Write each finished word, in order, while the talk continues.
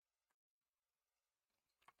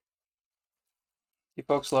You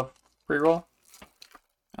folks love pre-roll?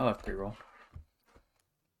 I love pre-roll.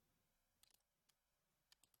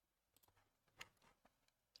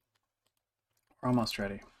 We're almost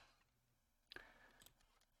ready.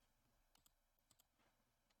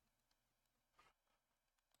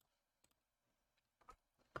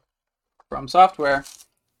 From Software.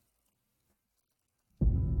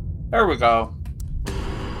 There we go.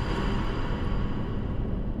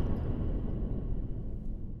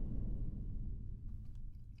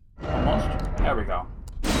 Almost. There we go.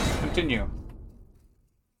 Continue.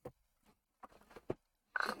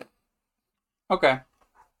 Okay.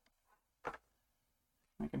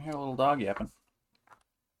 I can hear a little dog yapping.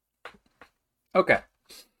 Okay.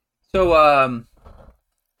 So,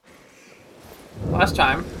 last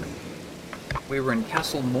time we were in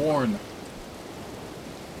Castle Morn.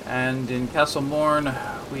 And in Castle Morn,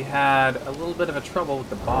 we had a little bit of a trouble with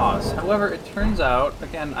the boss. However, it turns out,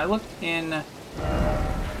 again, I looked in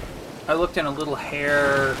a little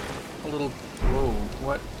hair, whoa,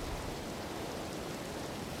 what?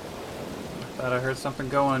 I thought I heard something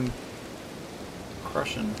going,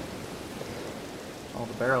 crushing all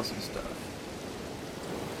the barrels and stuff.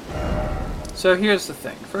 So here's the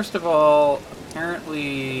thing. First of all,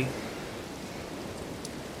 apparently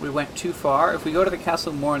we went too far. If we go to the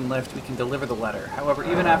Castle Morn lift, we can deliver the letter. However,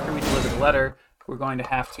 even after we deliver the letter, we're going to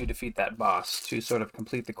have to defeat that boss to sort of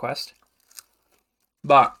complete the quest.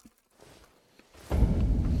 But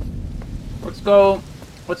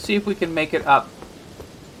let's see if we can make it up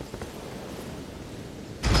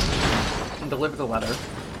and deliver the letter.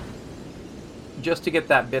 Just to get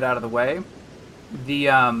that bit out of the way. The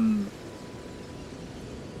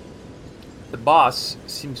boss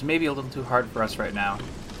seems maybe a little too hard for us right now.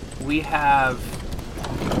 We have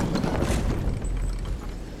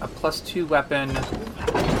a +2 weapon,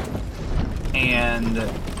 and a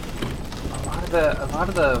lot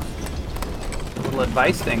of the little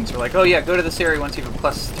advice things are like, oh yeah, go to this area once you have a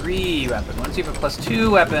 +3 weapon. Once you have a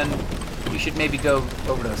 +2 weapon, you should maybe go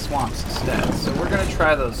over to the swamps instead. So we're gonna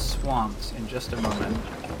try those swamps in just a moment.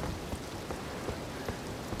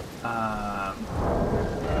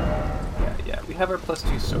 Yeah, we have our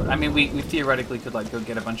 +2 sword. I mean, we theoretically could, like, go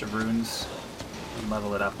get a bunch of runes and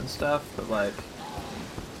level it up and stuff, but, like,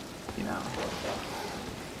 you know.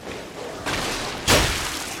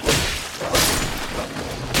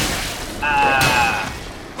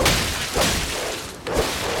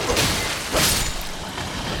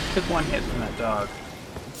 Took one hit from that dog.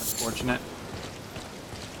 That's unfortunate.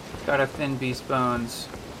 Got our thin beast bones.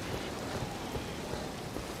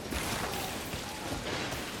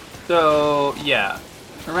 So, yeah.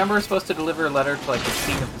 Remember we're supposed to deliver a letter to, like, the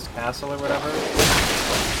king of this castle or whatever?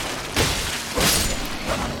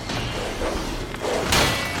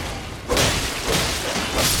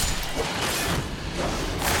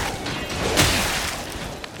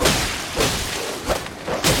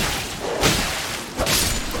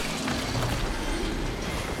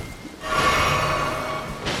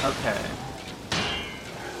 Okay.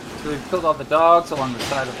 So we've killed all the dogs along the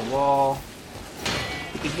side of the wall.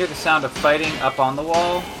 You can hear the sound of fighting up on the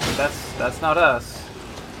wall, but that's not us.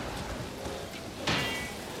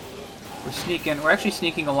 We're actually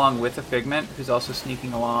sneaking along with a Figment, who's also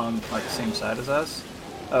sneaking along, like, the same side as us.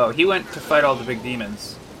 Oh, he went to fight all the big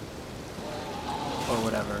demons. Or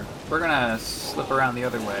whatever. We're gonna slip around the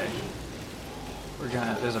other way.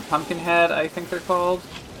 There's a pumpkin head, I think they're called.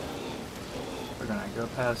 We're gonna go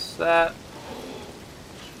past that.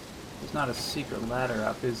 There's not a secret ladder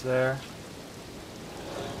up, is there?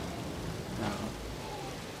 No.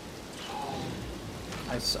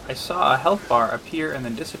 I saw a health bar appear and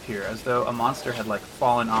then disappear, as though a monster had, like,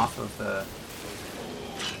 fallen off of the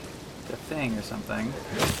thing or something.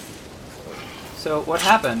 So what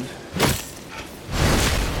happened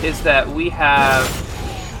is that we have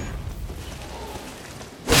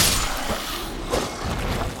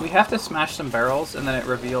to smash some barrels, and then it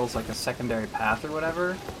reveals, like, a secondary path or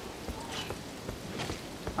whatever.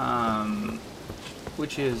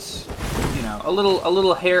 Which is, you know,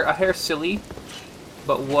 a hair silly,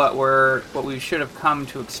 but what we should have come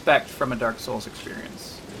to expect from a Dark Souls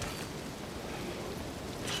experience.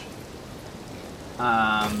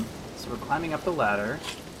 So we're climbing up the ladder.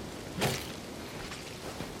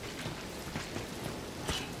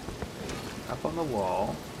 Up on the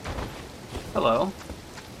wall. Hello.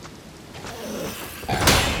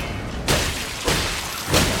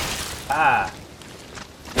 Ah.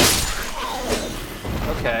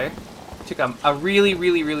 Okay. Took a really,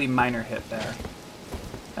 really, really minor hit there.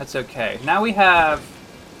 That's okay. Now we have...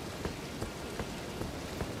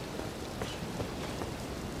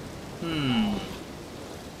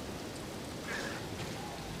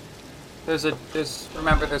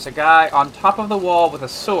 Remember, there's a guy on top of the wall with a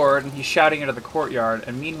sword, and he's shouting into the courtyard,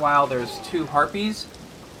 and meanwhile there's 2 harpies.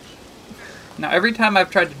 Now, every time I've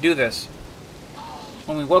tried to do this,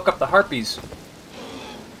 when we woke up the harpies,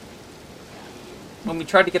 when we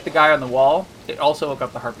tried to get the guy on the wall, it also woke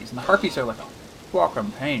up the harpies, and the harpies are like a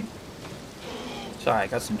fucking pain. Sorry, I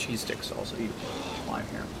got some cheese sticks also eat while I'm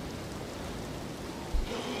here.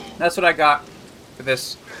 That's what I got for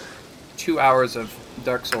this 2 hours of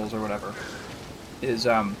Dark Souls or whatever. Is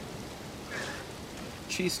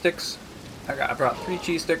cheese sticks. I brought 3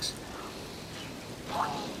 cheese sticks.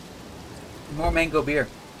 More mango beer.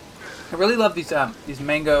 I really love these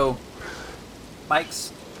mango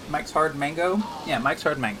Mike's Hard Mango. Yeah, Mike's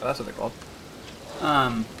Hard Mango. That's what they're called.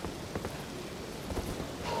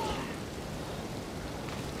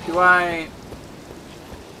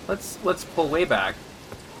 Let's pull way back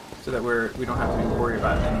so that we don't have to worry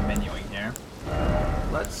about any menuing here.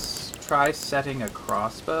 Let's try setting a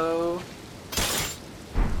crossbow.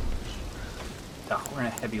 Oh, we're gonna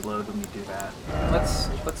heavy load when we do that. Let's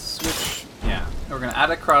switch. Yeah, we're gonna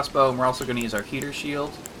add a crossbow, and we're also gonna use our heater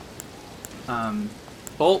shield.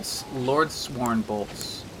 Bolts, Lordsworn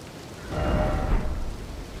bolts.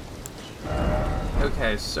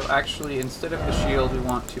 Okay, so actually, instead of the shield, we're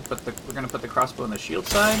gonna put the crossbow on the shield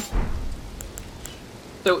side.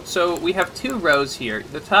 So we have 2 rows here.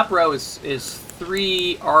 The top row is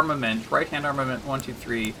 3 armament, right hand armament 1, 2,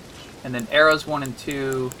 3, and then arrows 1 and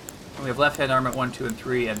 2. And we have left hand armament 1, 2, and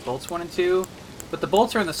 3, and bolts 1 and 2. But the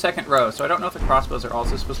bolts are in the second row, so I don't know if the crossbows are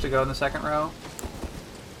also supposed to go in the second row.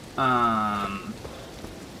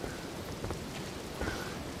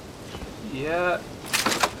 Yeah.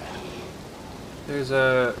 There's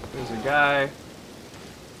a guy.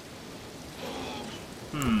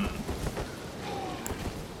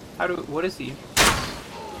 What is he?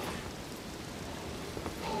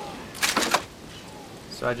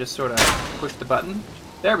 So I just sort of push the button.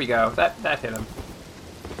 There we go. That hit him.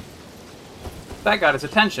 That got his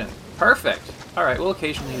attention. Perfect. All right, we'll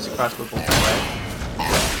occasionally use a crossbow bolt away.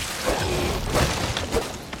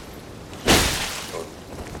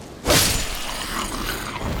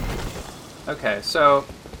 Okay, so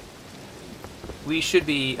we should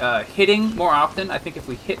be hitting more often. I think if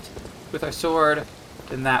we hit with our sword,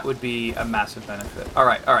 then that would be a massive benefit. All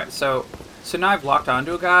right. So now I've locked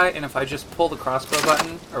onto a guy, and if I just pull the crossbow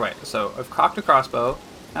button, so I've cocked a crossbow.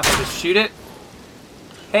 Now if I just shoot it,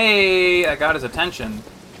 hey, I got his attention.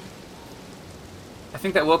 I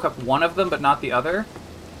think that woke up one of them, but not the other.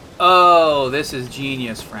 Oh, this is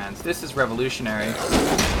genius, friends. This is revolutionary.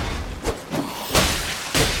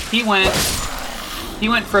 He went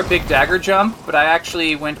for a big dagger jump, but I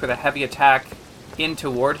actually went with a heavy attack in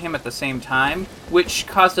toward him at the same time, which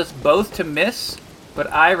caused us both to miss,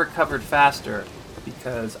 but I recovered faster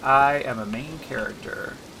because I am a main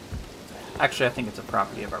character. Actually, I think it's a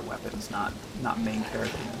property of our weapons, not main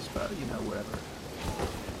characters, but you know, whatever.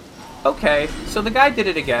 Okay, so the guy did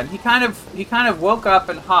it again. He kind of woke up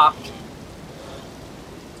and hopped,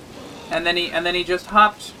 and then he just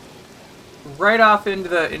hopped right off into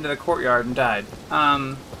the courtyard and died.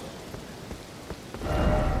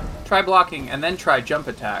 Try blocking and then try jump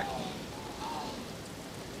attack.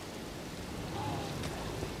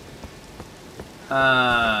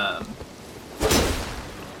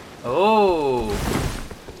 Oh.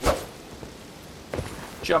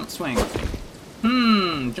 Jump swing.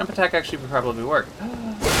 Jump attack actually would probably work.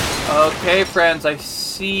 Okay, friends, I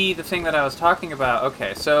see the thing that I was talking about.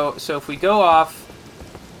 Okay, so if we go off,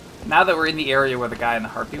 now that we're in the area where the guy and the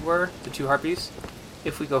harpy were, the 2 harpies,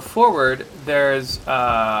 if we go forward, there's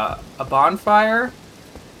a bonfire,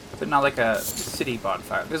 but not like a city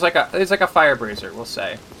bonfire. There's like a fire brazier, we'll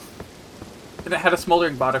say. And it had a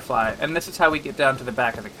smoldering butterfly, and this is how we get down to the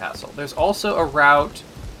back of the castle. There's also a route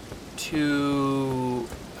to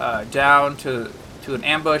down to an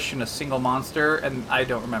ambush and a single monster, and I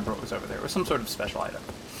don't remember what was over there. It was some sort of special item.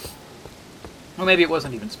 Well, maybe it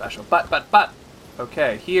wasn't even special, but.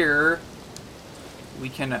 Okay, here we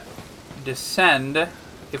can descend.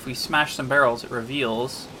 If we smash some barrels, it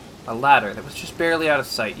reveals a ladder that was just barely out of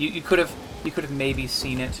sight. You could have maybe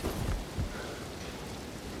seen it.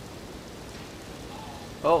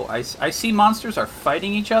 Oh, I see monsters are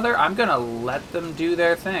fighting each other. I'm gonna let them do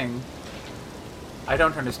their thing. I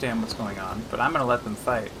don't understand what's going on, but I'm gonna let them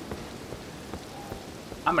fight.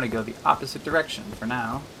 I'm gonna go the opposite direction for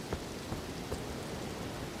now.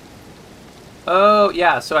 Oh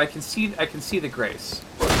yeah, so I can see the grace.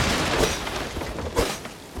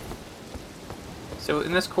 So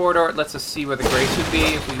in this corridor, it lets us see where the grace would be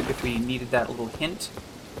if we needed that little hint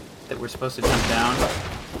that we're supposed to jump down.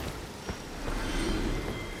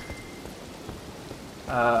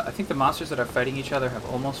 I think the monsters that are fighting each other have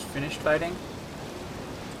almost finished fighting.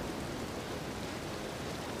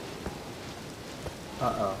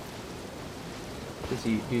 Uh-oh. Does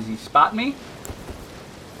he spot me?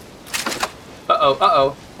 Uh-oh,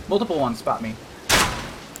 uh-oh. Multiple ones spot me.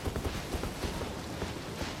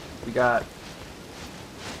 We got...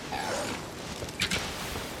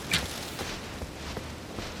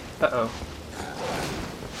 Uh-oh.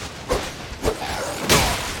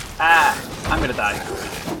 Ah! I'm gonna die.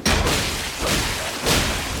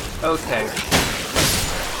 Okay.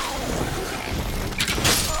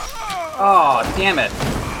 Oh, damn it.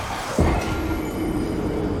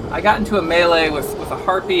 I got into a melee with a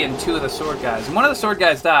harpy and two of the sword guys. And one of the sword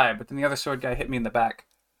guys died, but then the other sword guy hit me in the back.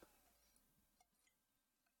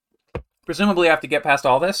 Presumably I have to get past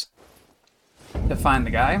all this to find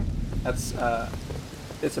the guy. That's,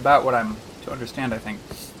 it's about what I'm to understand, I think.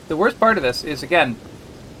 The worst part of this is, again,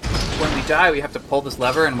 when we die, we have to pull this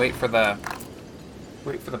lever and wait for the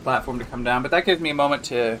platform to come down. But that gives me a moment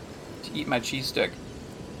to eat my cheese stick.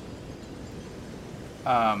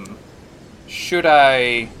 Should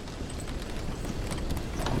I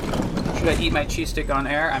eat my cheese stick on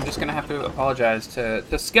air? I'm just gonna have to apologize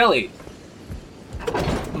to Skelly,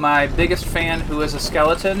 my biggest fan, who is a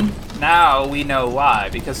skeleton. Now we know why,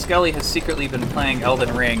 because Skelly has secretly been playing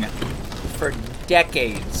Elden Ring for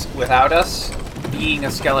decades without us, being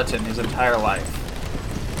a skeleton his entire life.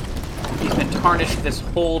 He's been tarnished this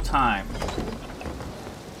whole time.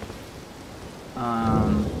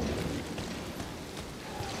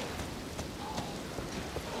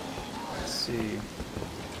 Let's see.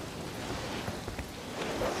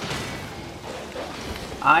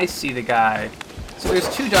 I see the guy. So there's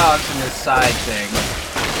two dogs in this side thing.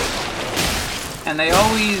 And they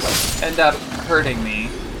always end up hurting me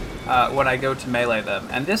when I go to melee them.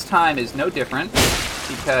 And this time is no different,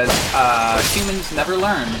 because humans never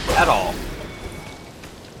learn at all.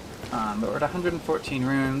 But we're at 114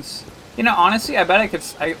 runes. You know, honestly, I bet I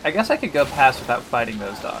guess I could go past without fighting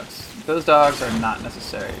those dogs. Those dogs are not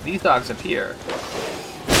necessary. These dogs appear.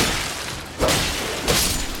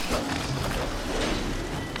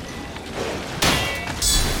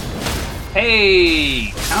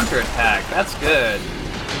 Hey! Counterattack. That's good.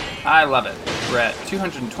 I love it. We're at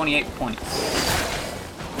 228 points.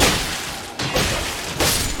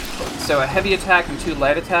 So a heavy attack and 2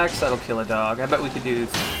 light attacks, that'll kill a dog. I bet we could do...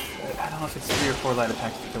 I don't know if it's 3 or 4 light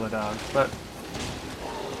attacks to kill a dog, but...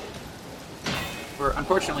 We're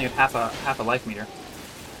unfortunately at half a life meter.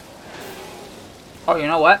 Oh, you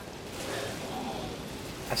know what?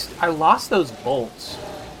 I lost those bolts.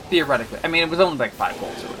 Theoretically. I mean, it was only like 5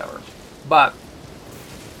 bolts or whatever. But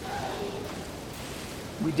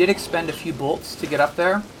we did expend a few bolts to get up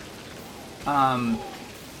there.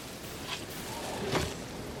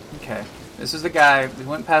 Okay. This is the guy. We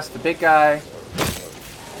went past the big guy.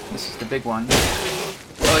 This is the big one.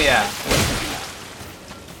 Oh, yeah.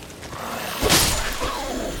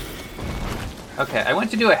 Okay, I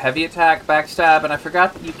went to do a heavy attack backstab, and I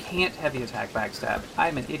forgot that you can't heavy attack backstab.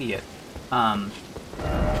 I'm an idiot. Ladder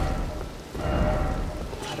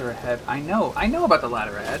ahead. I know about the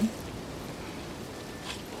ladder ahead.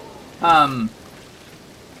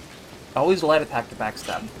 Always light attack to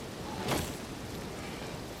backstab.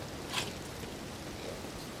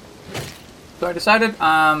 So I decided,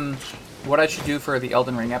 what I should do for the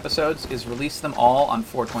Elden Ring episodes is release them all on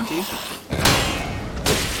 420.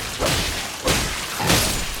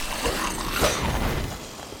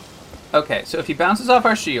 Okay, so if he bounces off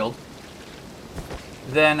our shield,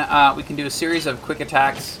 then we can do a series of quick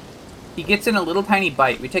attacks. He gets in a little tiny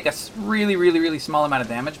bite. We take a really, really, really small amount of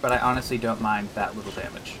damage, but I honestly don't mind that little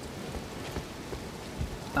damage.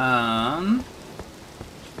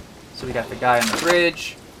 So we got the guy on the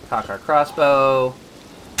bridge. Cock our crossbow.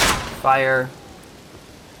 Fire.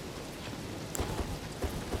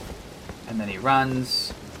 And then he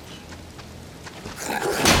runs.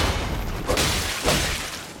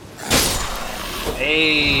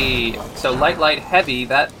 Hey! So light, heavy,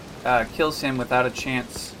 that kills him without a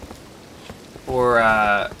chance for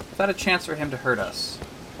him to hurt us.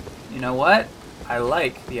 You know what? I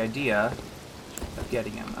like the idea of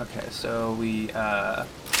getting him. Okay, so we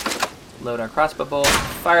load our crossbow bolt,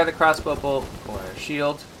 fire the crossbow bolt for our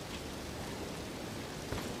shield.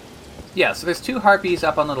 Yeah, so there's 2 harpies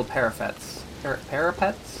up on little parapets.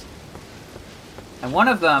 Parapets? And one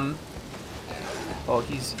of them, oh,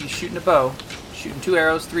 he's shooting a bow. Shooting 2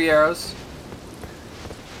 arrows, 3 arrows.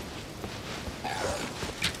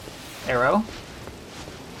 Arrow.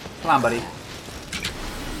 Come on, buddy.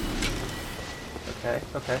 Okay.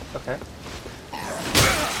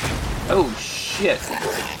 Oh, shit.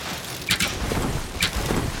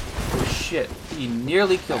 shit. He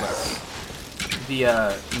nearly killed us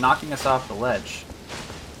via knocking us off the ledge.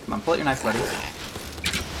 Come on, pull out your knife, buddy.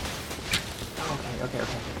 Okay.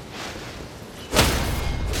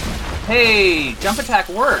 Hey! Jump attack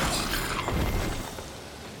worked!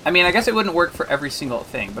 I mean, I guess it wouldn't work for every single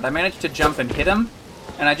thing, but I managed to jump and hit him,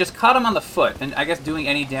 and I just caught him on the foot, and I guess doing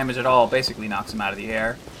any damage at all basically knocks him out of the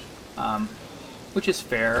air. Which is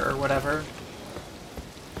fair, or whatever.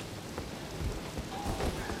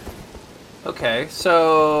 Okay,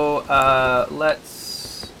 so,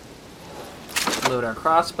 let's load our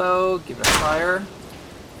crossbow, give it a fire.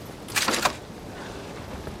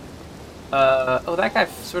 Oh, that guy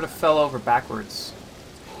sort of fell over backwards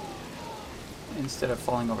instead of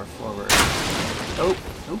falling over forward. Oh,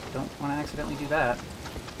 don't want to accidentally do that.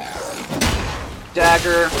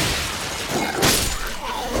 Dagger.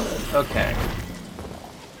 Okay.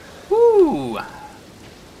 Woo!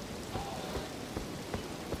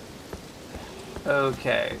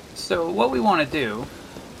 Okay, so what we want to do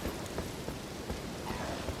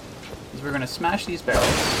is we're going to smash these barrels.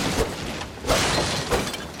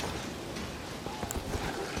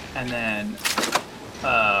 And then,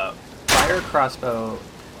 fire crossbow.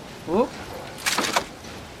 Whoop.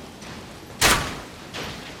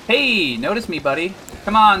 Hey, notice me, buddy.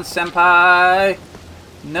 Come on, senpai.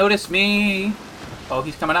 Notice me. Oh,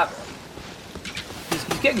 he's coming up. He's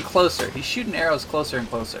getting closer. He's shooting arrows closer and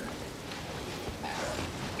closer.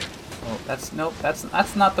 Oh, nope,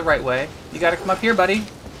 that's not the right way. You gotta come up here, buddy.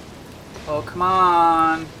 Oh, come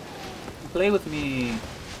on. Play with me.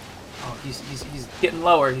 Oh, he's getting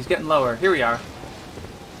lower. He's getting lower. Here we are.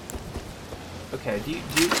 Okay, do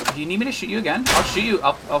you need me to shoot you again? I'll shoot you.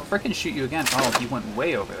 I'll frickin' shoot you again. Oh, he went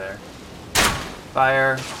way over there.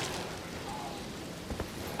 Fire.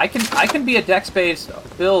 I can be a dex-based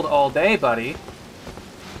build all day, buddy.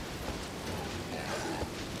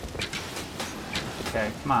 Okay,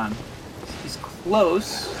 come on. He's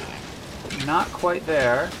close. Not quite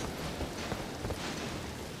there.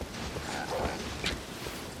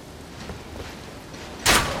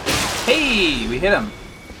 Hey, we hit him.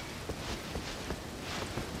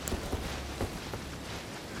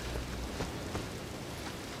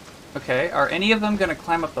 Okay, are any of them gonna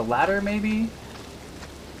climb up the ladder, maybe?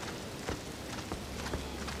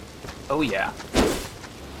 Oh, yeah.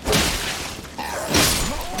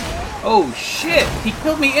 Oh, shit! He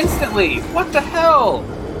killed me instantly! What the hell?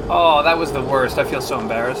 Oh, that was the worst. I feel so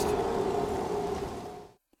embarrassed.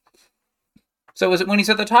 So was it when he's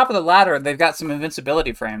at the top of the ladder, they've got some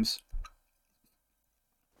invincibility frames.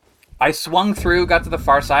 I swung through, got to the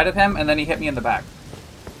far side of him, and then he hit me in the back.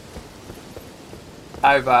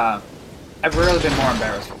 I've rarely been more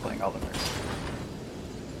embarrassed for playing Elden Ring.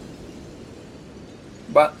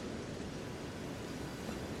 But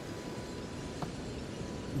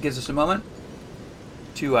it gives us a moment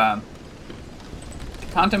to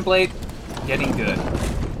contemplate getting good.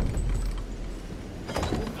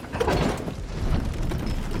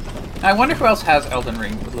 I wonder who else has Elden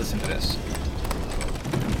Ring would listen to this.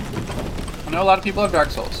 I know a lot of people have Dark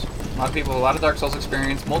Souls. A lot of people have a lot of Dark Souls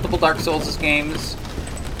experience, multiple Dark Souls games.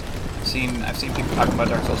 I've seen people talking about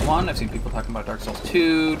Dark Souls 1, I've seen people talking about Dark Souls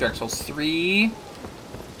 2, Dark Souls 3.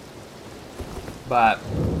 But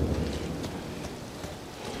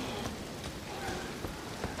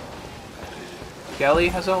Gelly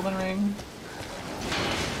has Elden Ring.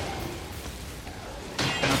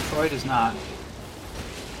 I know Troy does not.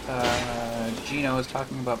 Gino is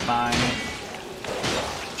talking about buying it.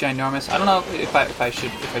 Ginormous. I don't know if I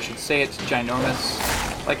should say it's ginormous.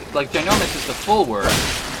 Like ginormous is the full word.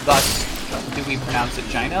 Thus, do we pronounce it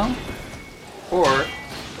Gino? Or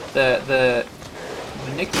the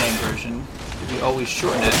nickname version? Do we always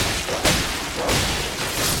shorten it?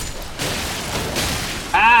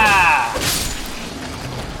 Ah!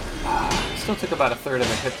 Still took about a third of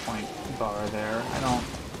a hit point bar there.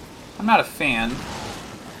 I'm not a fan.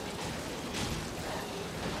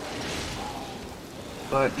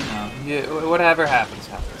 But, you know, whatever happens,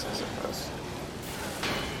 happens, I suppose.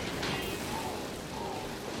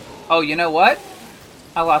 Oh, you know what?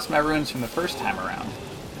 I lost my runes from the first time around.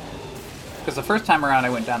 Because the first time around I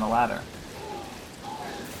went down the ladder.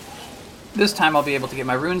 This time I'll be able to get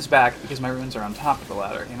my runes back because my runes are on top of the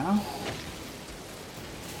ladder, you know?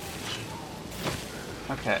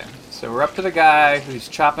 Okay, so we're up to the guy who's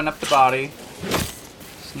chopping up the body.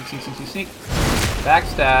 Sneak, sneak, sneak, sneak, sneak.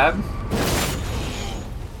 Backstab.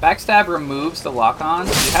 Backstab removes the lock-on.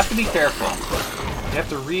 You have to be careful. You have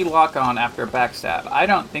to re-lock on after a backstab. I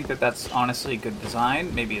don't think that that's honestly good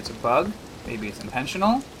design. Maybe it's a bug. Maybe it's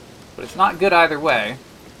intentional. But it's not good either way.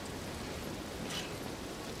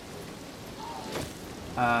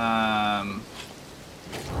 How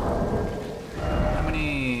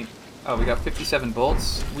many... Oh, we got 57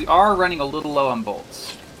 bolts. We are running a little low on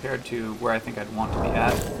bolts compared to where I think I'd want to be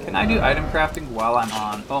at. Can I do item crafting while I'm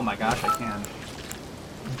on? Oh my gosh, I can.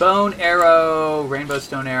 Bone arrow, rainbow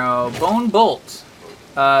stone arrow, bone bolt.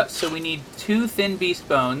 So we need 2 thin beast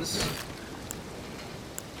bones.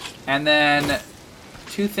 And then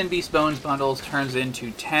 2 thin beast bones bundles turns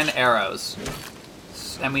into 10 arrows.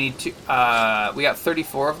 And we need we got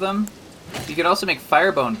 34 of them. You could also make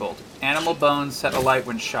firebone bolt. Animal bones set alight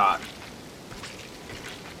when shot.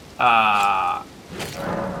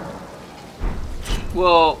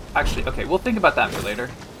 Well, actually, okay, we'll think about that for later.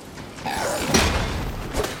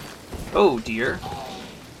 Oh, dear.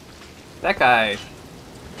 That guy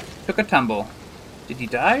took a tumble. Did he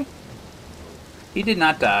die? He did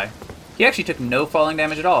not die. He actually took no falling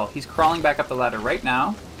damage at all. He's crawling back up the ladder right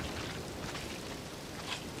now.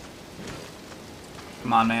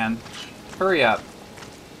 Come on, man. Hurry up.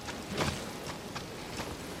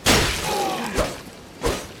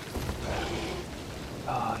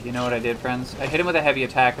 Oh, you know what I did, friends? I hit him with a heavy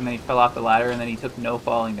attack, and then he fell off the ladder, and then he took no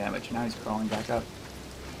falling damage. Now he's crawling back up.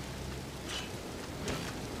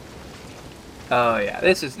 Oh yeah,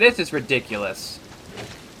 this is ridiculous.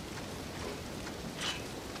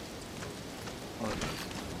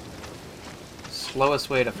 Slowest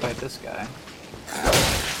way to fight this guy.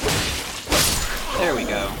 There we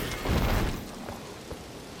go.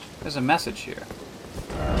 There's a message here.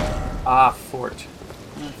 Ah, fort.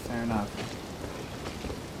 Fair enough.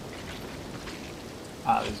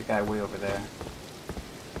 Ah, there's a guy way over there.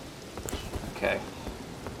 Okay.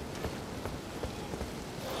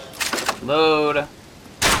 Load.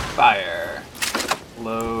 Fire.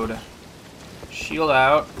 Load. Shield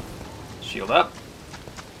out. Shield up.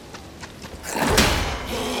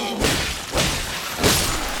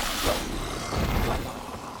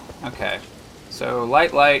 Okay. So,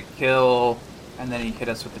 light, kill, and then he hit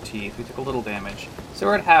us with the teeth. We took a little damage. So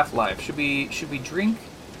we're at half life. Should we drink?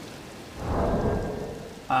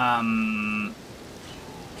 Got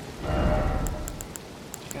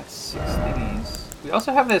 6 thingies. We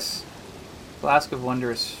also have this Flask of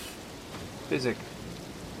Wondrous Physic.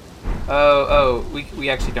 Oh, we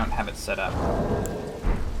actually don't have it set up.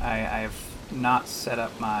 I have not set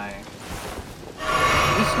up my...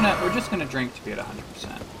 We're just gonna drink to be at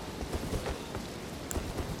 100%.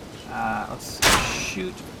 Let's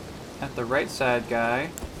shoot at the right side guy.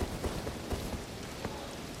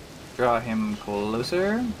 Draw him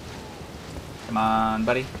closer. Come on,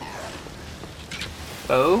 buddy.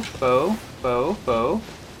 Bow.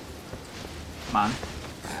 Come on.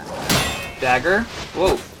 Dagger.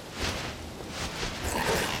 Whoa.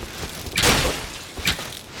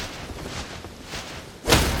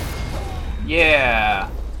 Yeah.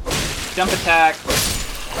 Jump attack.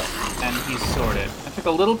 And he's sorted. I took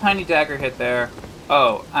a little tiny dagger hit there.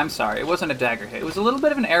 Oh, I'm sorry. It wasn't a dagger hit. It was a little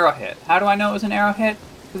bit of an arrow hit. How do I know it was an arrow hit?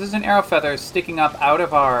 Because there's an arrow feather sticking up out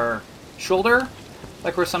of our shoulder.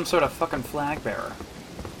 Like we're some sort of fucking flag bearer.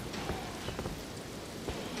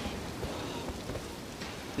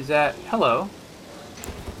 Is that... Hello.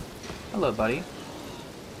 Hello, buddy.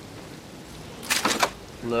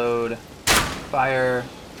 Load. Fire.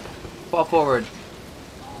 Fall forward.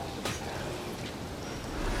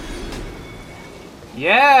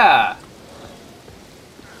 Yeah!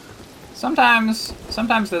 Sometimes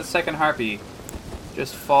the second harpy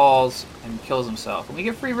just falls and kills himself. And we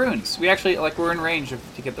get free runes. We actually, like, we're in range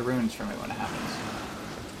to get the runes from it when it happens.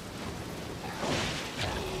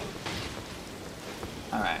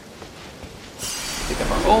 Alright. Pick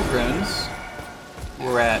up our old runes.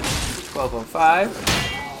 We're at 1205.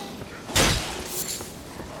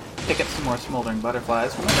 Pick up some more smoldering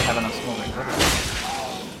butterflies. We'll never have enough smoldering butterflies.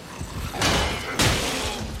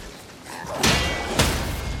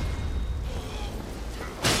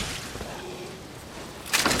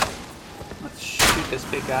 Let's shoot this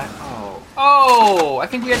big guy. Oh. Oh! I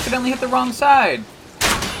think we accidentally hit the wrong side.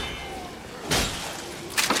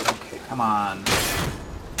 Okay, come on.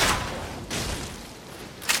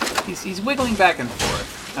 He's wiggling back and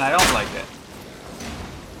forth, and I don't like it.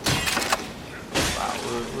 Wow,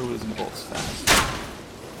 we're losing bolts fast.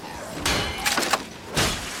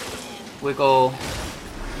 Wiggle.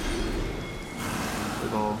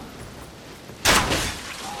 Wiggle.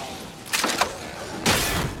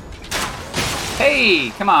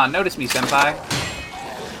 Hey! Come on, notice me, senpai.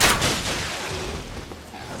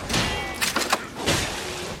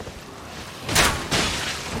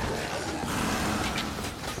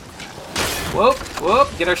 Whoop, whoop,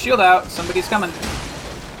 get our shield out. Somebody's coming.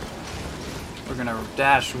 We're gonna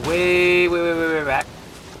dash way back.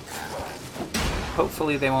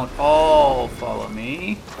 Hopefully they won't all follow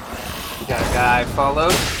me. We got a guy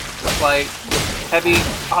followed. Light, heavy.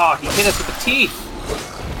 Oh, he hit us with the teeth.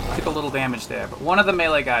 Took a little damage there, but one of the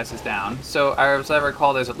melee guys is down. So as I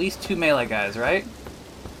recall, there's at least 2 melee guys, right?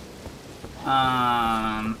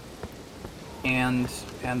 And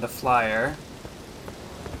the flyer.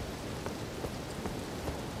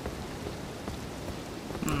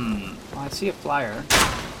 Well, I see a flyer.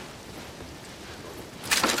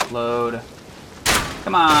 Load.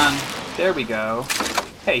 Come on. There we go.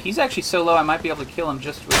 Hey, he's actually so low I might be able to kill him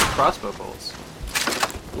just with crossbow bolts.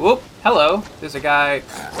 Whoop. Hello. There's a guy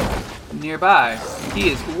nearby. He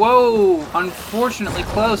is... Whoa! Unfortunately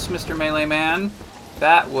close, Mr. Melee Man.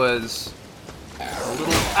 That was a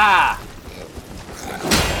little... Ah!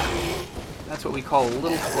 That's what we call a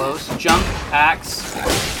little close. Jump, axe.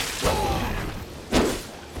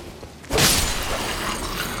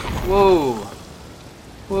 Whoa.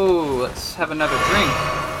 Whoa, let's have another drink.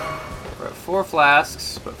 We're at 4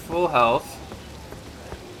 flasks, but full health.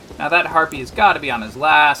 Now that harpy has got to be on his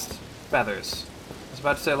last feathers. I was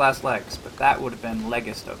about to say last legs, but that would have been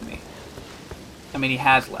leggist of me. I mean, he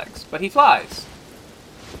has legs, but he flies.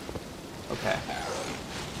 Okay.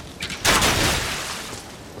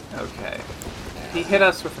 Okay. He hit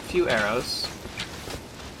us with a few arrows.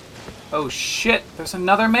 Oh shit, there's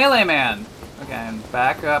another melee man! Again,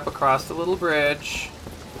 back up across the little bridge.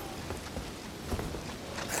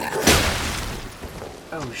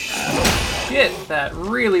 Oh shit, that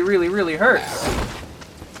really, really, really hurts.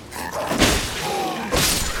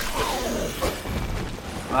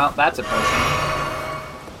 Well, that's a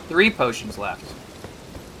potion. 3 potions left.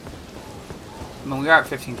 I mean, we are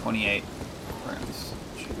at 1528 runes,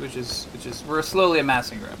 which is we're slowly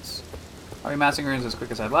amassing runes. Are we amassing runes as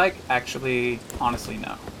quick as I'd like? Actually, honestly,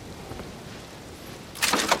 no.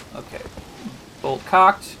 Okay. Bolt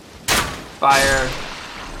cocked. Fire.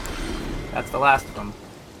 That's the last of them.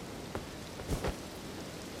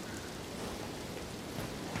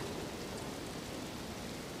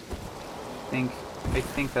 I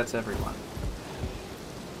think that's everyone.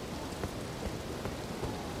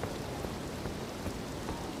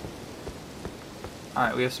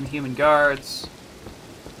 Alright, we have some human guards.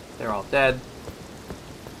 They're all dead.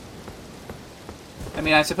 I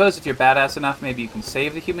mean, I suppose if you're badass enough, maybe you can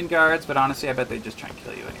save the human guards, but honestly, I bet they just try and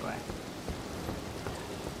kill you anyway.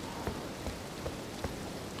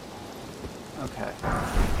 Okay.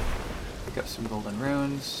 Pick up some golden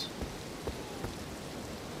runes.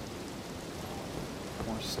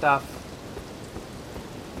 More stuff.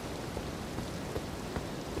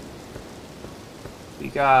 We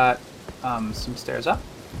got some stairs up.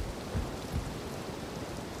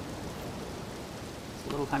 It's a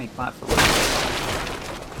little tiny platform.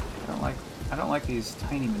 I don't like these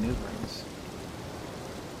tiny maneuverings.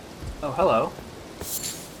 Oh, hello.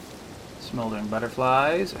 Smoldering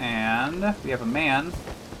butterflies, and we have a man.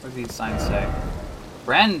 What do these signs say?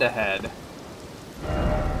 Friend ahead.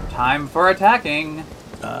 Time for attacking.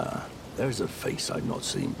 There's a face I've not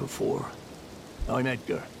seen before. I'm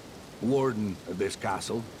Edgar, warden of this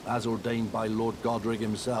castle, as ordained by Lord Godric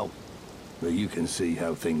himself. But you can see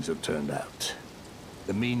how things have turned out.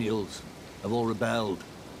 The menials have all rebelled.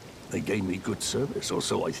 They gave me good service, or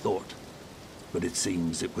so I thought. But it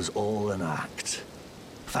seems it was all an act.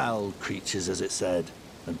 Foul creatures, as it said,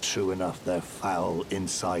 and true enough, they're foul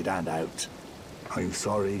inside and out. I'm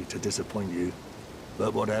sorry to disappoint you,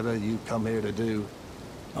 but whatever you come here to do,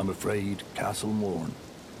 I'm afraid Castle Morn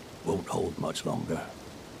won't hold much longer.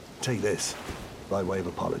 Take this, by way of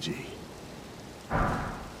apology.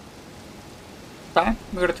 Okay,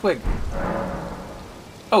 we got a twig.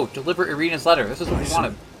 Oh, deliver Irina's letter. This is what we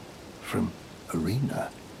wanted. From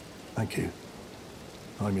Irina? Thank you.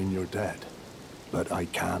 I mean, you're dead. But I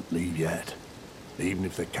can't leave yet. Even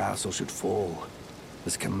if the castle should fall,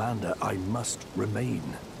 as commander, I must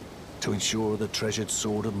remain to ensure the treasured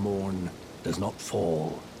sword of Morn does not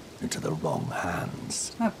fall into the wrong hands.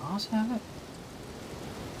 Doesn't that boss have it?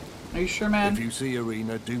 Are you sure, man? If you see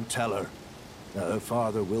Irina, do tell her that her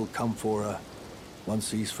father will come for her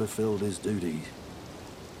once he's fulfilled his duty.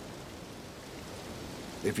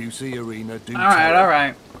 If you see Irina, do tell her. All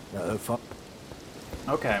right. That her father...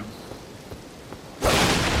 Okay.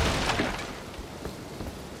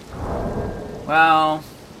 Well,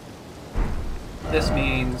 this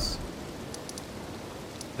means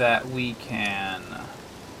that we can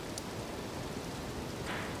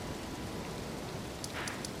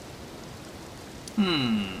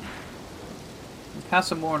The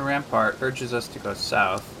Castle Morn Rampart urges us to go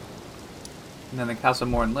south. And then the Castle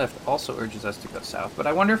Morn Lift also urges us to go south. But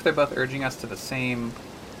I wonder if they're both urging us to the same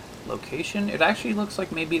location. It actually looks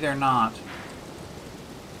like maybe they're not.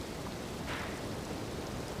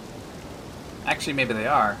 Actually, maybe they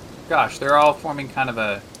are. Gosh, they're all forming kind of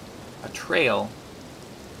a trail,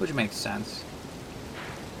 which makes sense.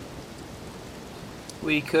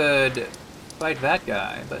 We could fight that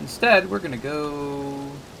guy, but instead we're gonna go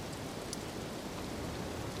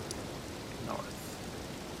north.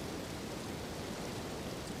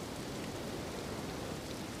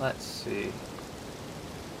 Let's see.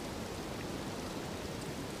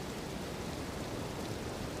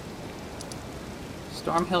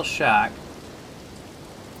 Stormhill Shack.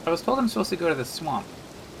 I was told I'm supposed to go to the swamp.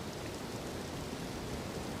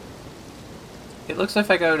 It looks like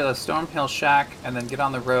if I go to the Stormhill Shack and then get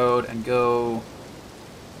on the road and go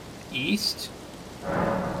east,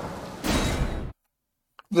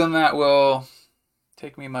 then that will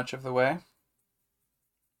take me much of the way.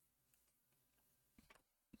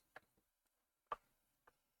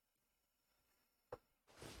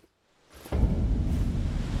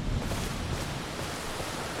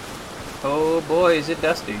 Oh boy, is it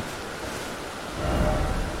dusty.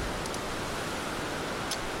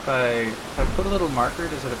 If I put a little marker,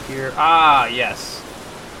 does it appear? Ah, yes.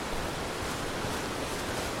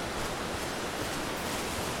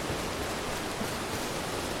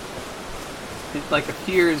 It like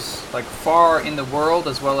appears like far in the world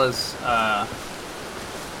as well as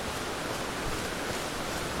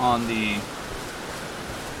on the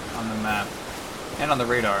map and on the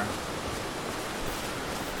radar.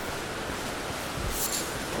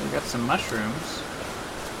 We got some mushrooms.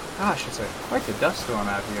 Gosh, it's quite the dust storm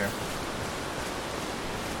out here.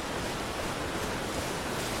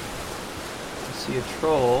 I see a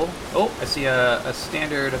troll. Oh, I see a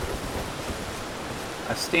standard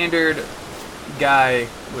guy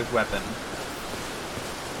with weapon.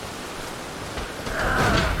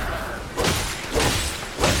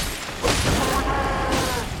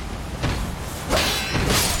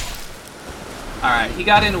 Alright, he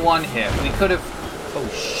got in one hit. We could have... Oh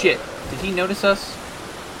shit. Did he notice us?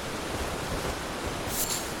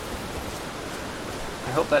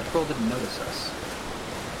 I hope that troll didn't notice us.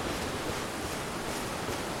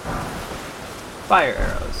 Fire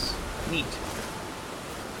arrows. Neat.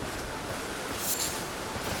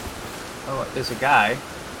 Oh, there's a guy.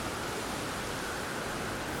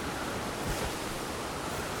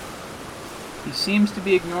 He seems to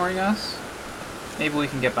be ignoring us. Maybe we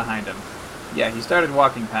can get behind him. Yeah, he started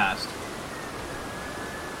walking past.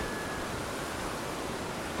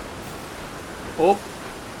 Oh.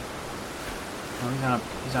 Oh,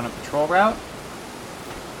 he's on a patrol route.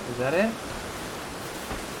 Is that it?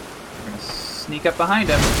 We're gonna sneak up behind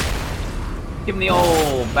him. Give him the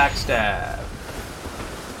old backstab.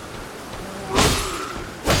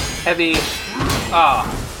 Heavy. Ah.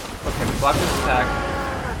 Okay, we blocked his attack.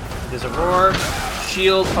 There's a roar.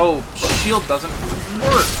 Shield. Oh, shield doesn't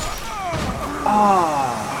work.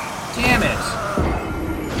 Ah. Damn it.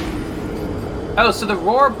 Oh, so the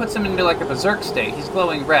roar puts him into like a berserk state. He's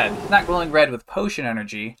glowing red. He's not glowing red with potion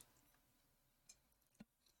energy.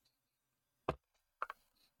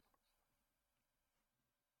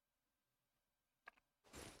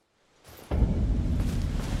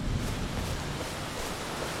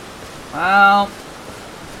 Well,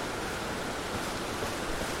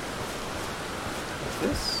 what's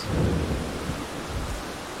this?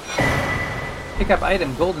 Pick up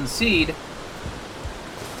item, golden seed.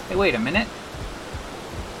 Hey, wait a minute.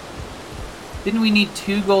 Didn't we need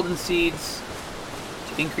 2 golden seeds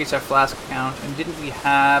to increase our flask count? And didn't we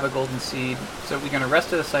have a golden seed? So we're going to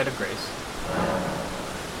rest at the site of grace.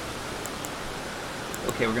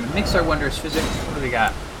 Okay, we're going to mix our wondrous physics. What do we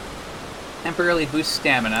got? Temporarily boosts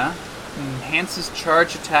stamina. Enhances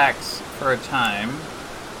charge attacks for a time.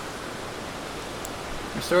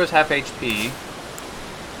 Restores half HP.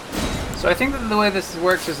 So I think that the way this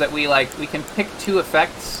works is that we can pick 2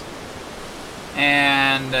 effects,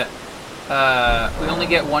 and we only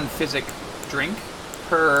get 1 physic drink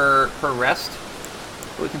per rest.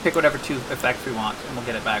 But we can pick whatever 2 effects we want, and we'll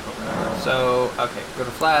get it back over and over. So okay, go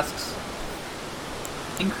to flasks.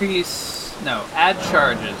 Add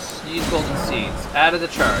charges. Use golden seeds. Added a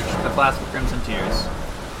charge. The flask of crimson tears.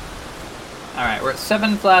 Alright, we're at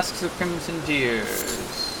 7 flasks of crimson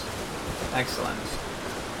tears. Excellent.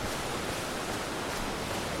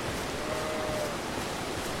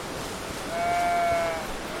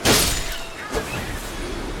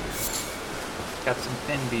 Got some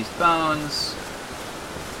thin beast bones.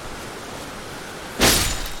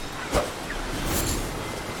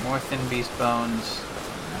 More thin beast bones.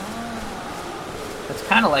 It's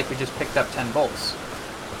kind of like we just picked up 10 bolts.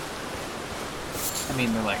 I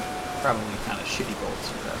mean, they're like probably kind of shitty bolts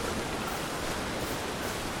or whatever.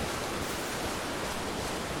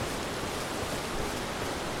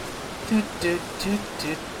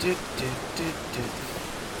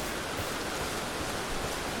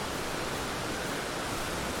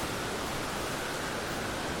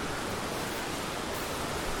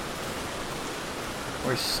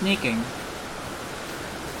 We're sneaking.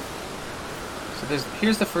 So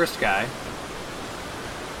here's the first guy.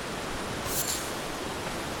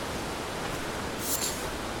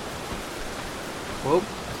 Whoop,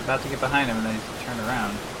 I was about to get behind him and then he turned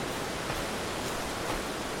around.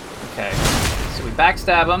 Okay, so we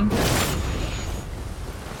backstab him.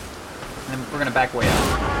 And then we're gonna back away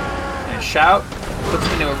up. And shout, puts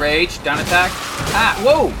him into a rage, down attack. Ah,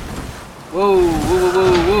 whoa! Whoa, whoa,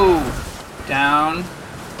 whoa, whoa, whoa. Down.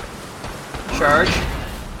 Charge.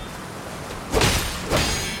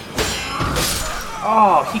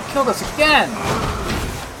 Oh, he killed us again!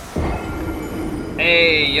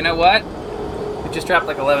 Hey, you know what? We just dropped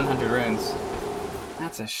like 1,100 runes.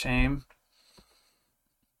 That's a shame.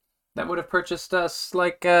 That would have purchased us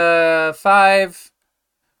like 5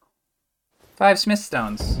 smith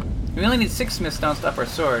stones. We only need 6 smith stones to up our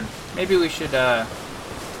sword. Maybe we should be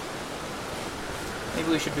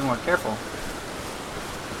more careful.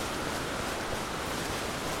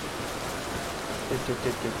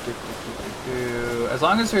 As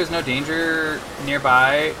long as there's no danger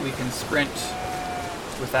nearby, we can sprint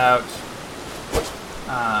without.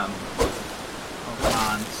 Oh, come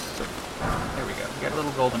on. So, there we go. We got a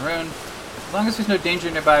little golden rune. As long as there's no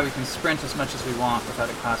danger nearby, we can sprint as much as we want without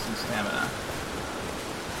it costing stamina.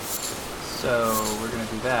 So we're gonna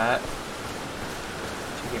do that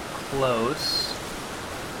to get close.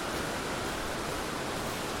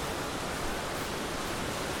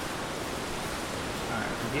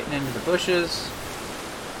 Getting into the bushes.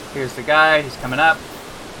 Here's the guy, he's coming up.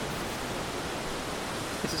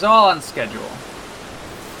 This is all on schedule.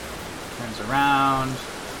 Turns around.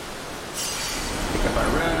 Pick up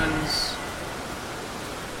our runes.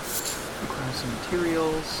 Acquire some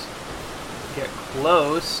materials. Get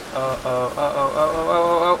close.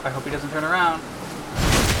 Oh. I hope he doesn't turn around.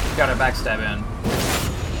 Got a backstab in.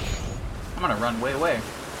 I'm gonna run way away.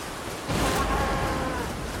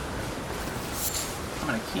 I'm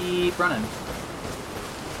gonna keep running.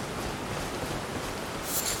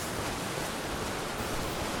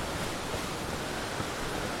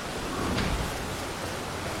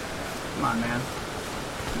 Come on, man.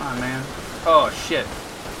 Come on, man. Oh, shit.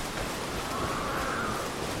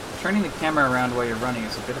 Turning the camera around while you're running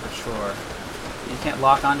is a bit of a chore. You can't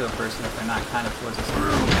lock onto a person if they're not kind of towards the center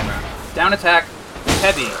of the camera. Down attack.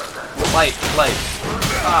 Heavy. Light.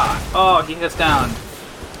 Ah. Oh, he hit us down.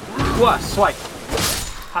 Whoa, swipe.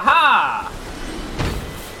 Haha!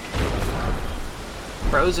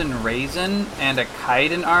 Frozen Raisin and a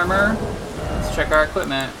Kaiden armor. Let's check our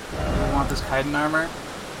equipment. We want this Kaiden armor.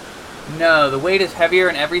 No, the weight is heavier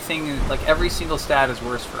and everything, like every single stat is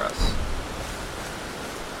worse for us.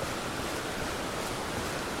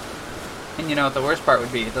 And you know what the worst part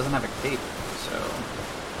would be? It doesn't have a cape, so...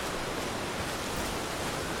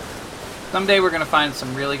 Someday we're gonna find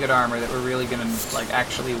some really good armor that we're really gonna, like,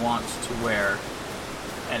 actually want to wear.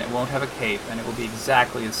 And it won't have a cape, and it will be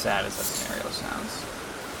exactly as sad as that scenario sounds.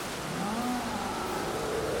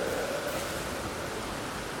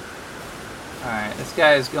 Alright, this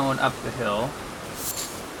guy is going up the hill.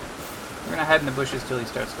 We're gonna hide in the bushes till he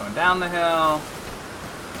starts going down the hill.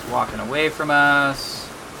 He's walking away from us.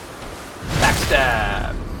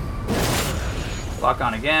 Backstab! Lock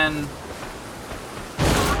on again.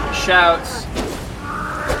 Shouts.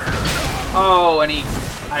 Oh, and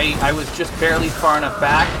I was just barely far enough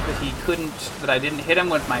back that I didn't hit him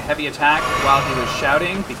with my heavy attack while he was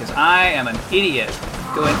shouting, because I am an idiot.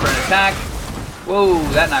 Go in for an attack. Whoa,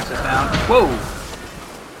 that knocks us down. Whoa!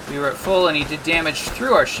 We were at full and he did damage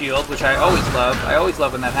through our shield, which I always love. I always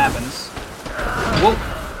love when that happens. Whoa!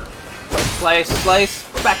 Slice.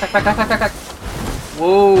 Back.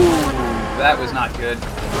 Whoa! That was not good.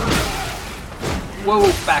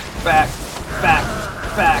 Whoa, back.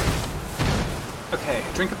 Okay,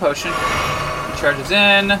 drink a potion. He charges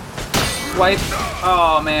in. Swipe.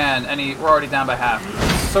 Oh man, and we're already down by half.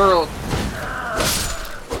 Thorough.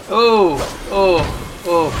 Oh.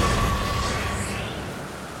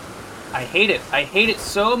 I hate it. I hate it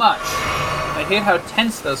so much. I hate how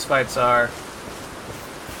tense those fights are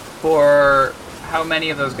for how many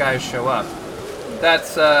of those guys show up.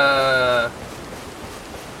 That's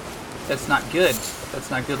not good. That's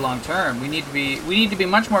not good long term. We need to be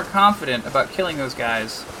much more confident about killing those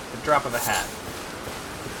guys at the drop of a hat.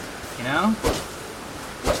 You know?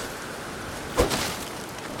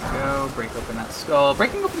 There we go. Break open that skull.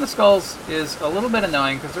 Breaking open the skulls is a little bit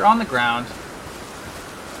annoying because they're on the ground.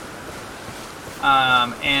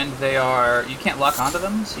 And they are... You can't lock onto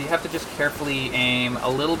them, so you have to just carefully aim a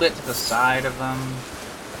little bit to the side of them.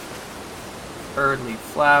 Erd-leaf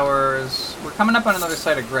flowers. We're coming up on another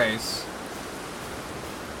site of grace.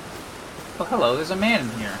 Oh, hello, there's a man in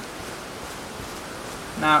here.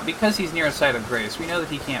 Now, because he's near a site of grace, we know that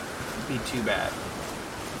he can't be too bad.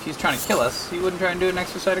 If he's trying to kill us, he wouldn't try and do it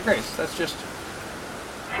next to site of grace. That's just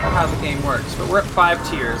how the game works. But we're at 5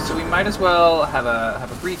 tiers, so we might as well have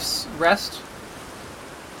a brief rest.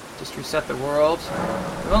 Just reset the world.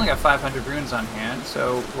 We've only got 500 runes on hand,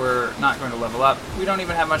 so we're not going to level up. We don't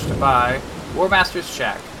even have much to buy. Warmaster's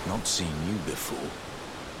Shack. Not seen you before.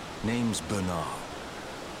 Name's Bernard.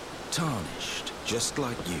 Tarnished, just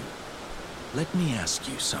like you. Let me ask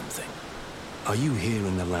you something. Are you here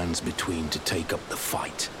in the lands between to take up the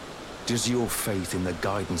fight? Does your faith in the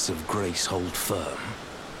guidance of grace hold firm?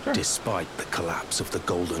 Sure. Despite the collapse of the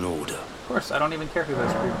Golden Order? Of course, I don't even care who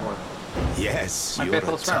those people are. Yes, My you're a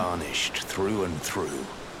faithful friend. Tarnished through and through.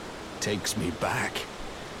 Takes me back.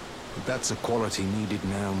 But that's a quality needed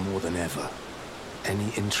now more than ever. Any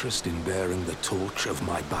interest in bearing the torch of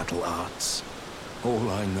my battle arts? All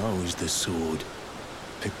I know is the sword.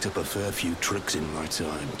 Picked up a fair few tricks in my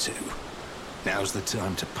time, too. Now's the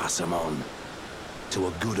time to pass them on. To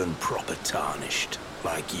a good and proper Tarnished,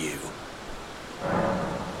 like you.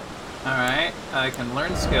 Alright, I can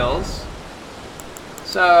learn skills.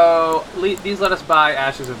 So, these let us buy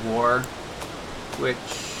Ashes of War, which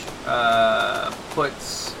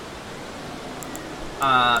puts...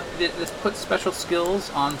 this puts special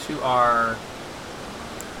skills onto our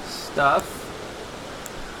stuff.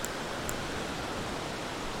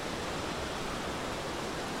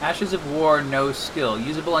 Ashes of War, no skill.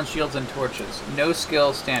 Usable on shields and torches. No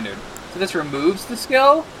skill, standard. So this removes the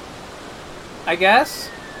skill, I guess.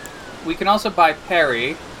 We can also buy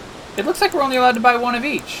parry. It looks like we're only allowed to buy one of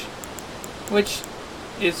each, which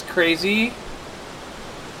is crazy.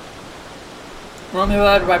 We're only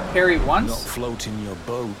allowed to buy parry once? Not floating your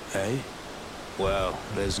boat, eh? Well,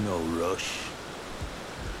 there's no rush.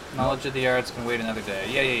 Knowledge of the arts can wait another day.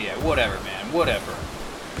 Yeah. Whatever, man. Whatever.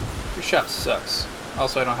 Your shop sucks.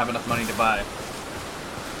 Also, I don't have enough money to buy.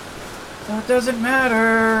 That doesn't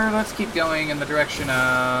matter. Let's keep going in the direction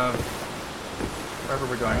of... wherever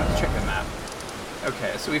we're going. Let's check the map.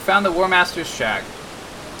 Okay, so we found the Warmaster's Shack.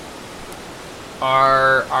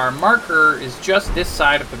 Our marker is just this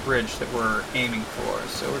side of the bridge that we're aiming for.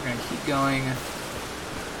 So we're going to keep going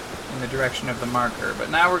in the direction of the marker. But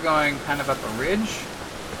now we're going kind of up a ridge.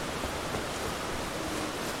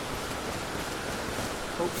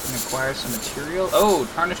 Oh, we can acquire some material. Oh,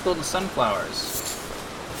 tarnished golden sunflowers.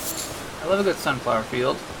 I love a good sunflower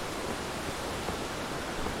field.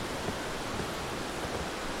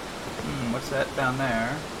 What's that down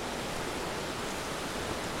there?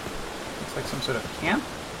 Looks like some sort of camp.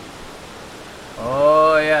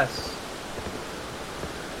 Oh, yes.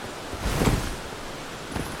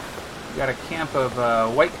 We got a camp of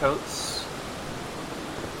white coats.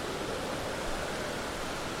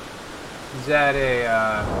 Is that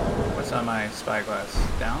a, what's on my spyglass?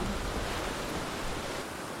 Down?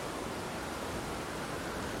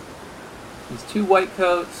 There's 2 white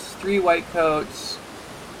coats, 3 white coats,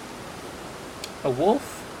 a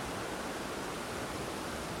wolf?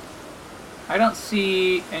 I don't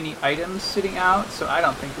see any items sitting out, so I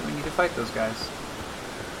don't think that we need to fight those guys.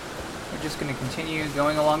 We're just going to continue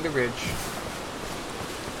going along the ridge.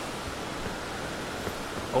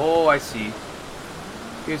 Oh, I see.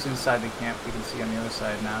 Here's inside the camp. We can see on the other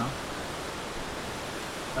side now.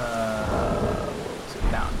 What was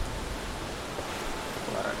it? Down.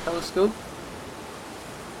 Pull out our telescope.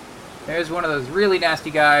 There's one of those really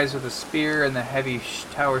nasty guys with a spear and the heavy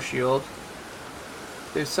tower shield.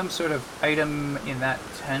 There's some sort of item in that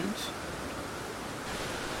tent.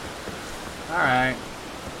 Alright.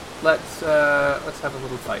 Let's have a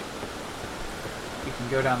little fight. We can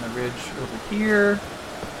go down the ridge over here.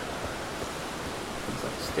 There's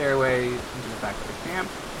like a stairway into the back of the camp.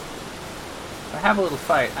 If I have a little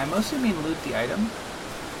fight, I mostly mean loot the item.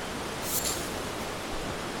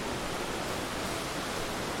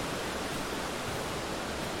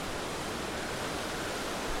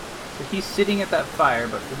 So he's sitting at that fire,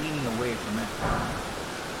 but leaning away from it.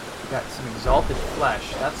 We got some exalted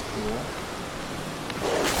flesh. That's cool.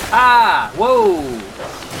 Ah! Whoa!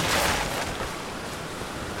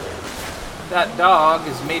 That dog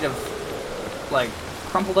is made of, like,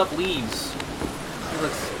 crumpled up leaves. He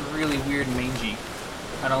looks really weird and mangy.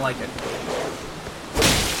 I don't like it.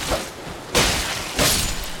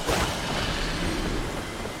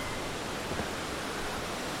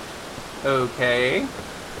 Okay.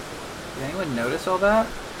 Did anyone notice all that?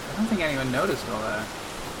 I don't think anyone noticed all that.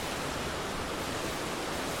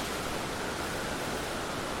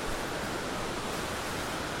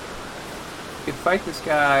 We could fight this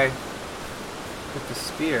guy with the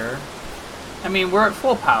spear. I mean, we're at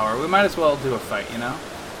full power. We might as well do a fight, you know?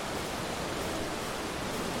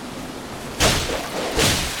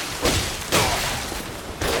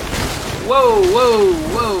 Whoa, whoa,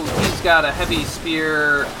 whoa! He's got a heavy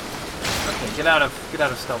spear. Okay, get out of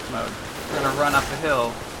stealth mode. We're gonna run up the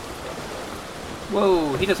hill.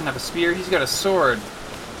 Whoa, he doesn't have a spear. He's got a sword.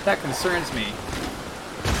 That concerns me.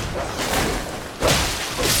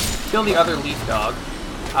 Kill the other leaf dog.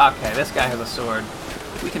 Okay, this guy has a sword.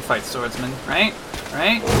 We can fight swordsmen, right?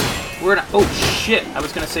 Right? We're not. Oh shit! I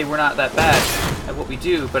was gonna say we're not that bad at what we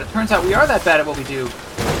do, but it turns out we are that bad at what we do.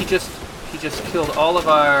 He just killed all of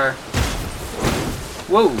our.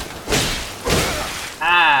 Whoa!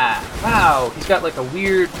 Ah! Wow! He's got like a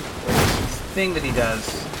weird thing that he does.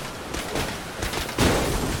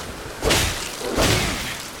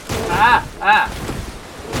 Ah! Ah!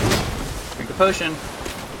 Drink a potion.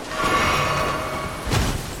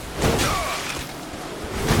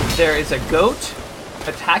 There is a goat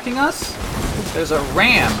attacking us. There's a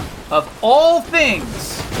ram. Of all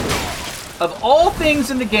things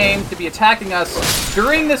in the game to be attacking us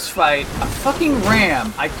during this fight, a fucking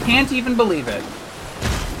ram. I can't even believe it.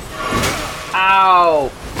 Ow.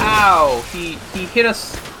 Ow. He hit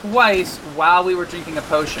us twice while we were drinking a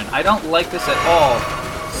potion. I don't like this at all.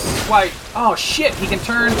 Why? Oh shit, he can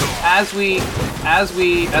turn as we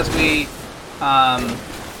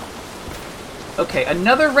okay,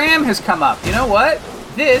 another ram has come up. You know what?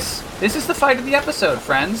 This is the fight of the episode,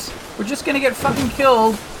 friends. We're just gonna get fucking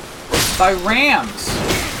killed by rams.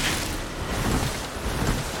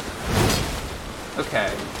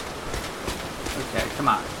 Okay. Okay, come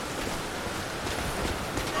on.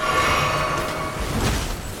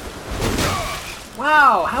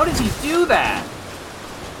 Wow, how does he do that?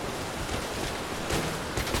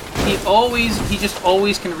 He just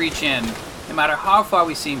always can reach in, no matter how far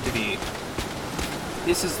we seem to be.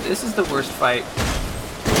 This is the worst fight.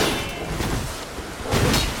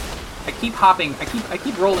 I keep hopping, I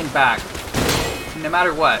keep rolling back. No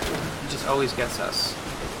matter what, he just always gets us.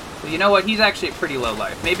 Well, you know what? He's actually at pretty low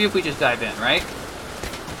life. Maybe if we just dive in, right?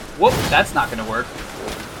 Whoop, that's not gonna work.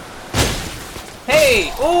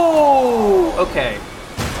 Hey! Oh! Okay.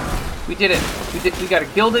 We did it. We got a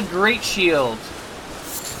Gilded Great Shield.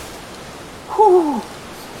 Whew!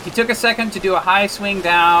 He took a second to do a high swing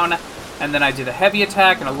down, and then I did a heavy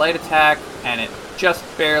attack and a light attack, and it just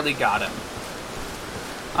barely got him.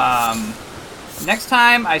 Next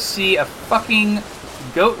time I see a fucking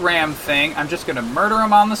goat ram thing, I'm just gonna murder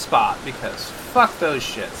him on the spot, because fuck those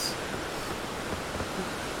shits.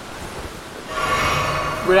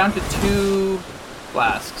 We're down to 2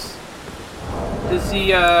 flasks. Does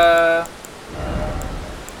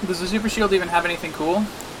the Super Shield even have anything cool?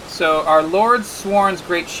 So our Lord Sworn's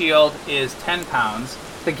Great Shield is 10 pounds.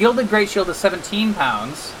 The Gilded Great Shield is 17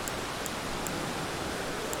 pounds.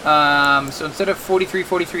 So instead of 43,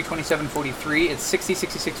 43, 27, 43, it's 60,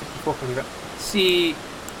 66, 54, 45. See,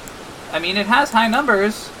 I mean, it has high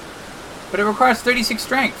numbers, but it requires 36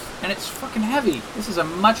 strength, and it's fucking heavy. This is a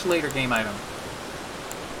much later game item.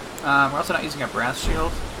 We're also not using a brass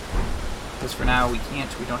shield, because for now we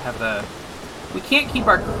don't have the... We can't keep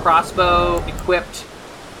our crossbow equipped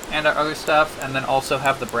and our other stuff, and then also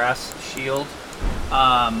have the brass shield.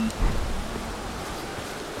 I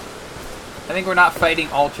think we're not fighting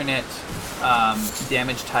alternate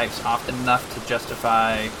damage types often enough to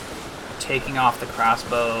justify taking off the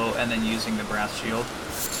crossbow and then using the brass shield.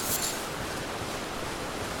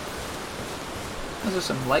 Those are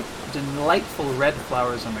some delightful red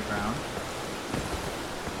flowers on the ground.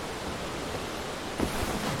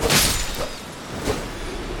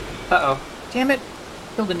 Uh-oh. Damn it!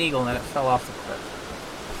 Killed an eagle and then it fell off the cliff.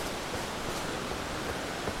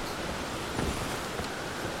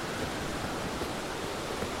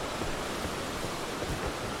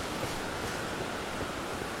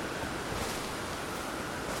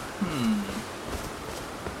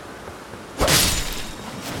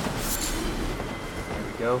 There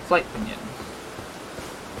we go. Flight pinion.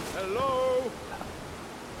 Hello?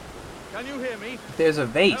 Can you hear me? There's a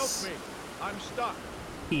vase. Help me. I'm stuck.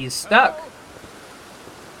 He's stuck.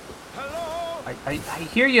 Hello? I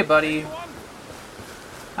hear you, buddy. Anyone?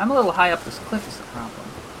 I'm a little high up this cliff is the problem.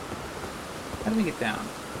 How do we get down?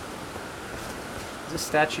 Is this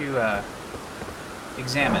statue,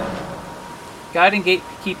 examine. Guide and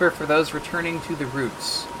gatekeeper for those returning to the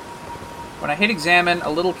roots. When I hit examine, a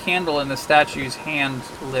little candle in the statue's hand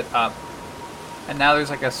lit up. And now there's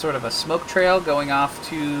like a sort of a smoke trail going off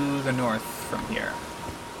to the north from here.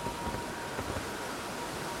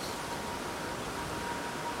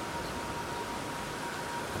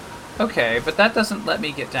 Okay, but that doesn't let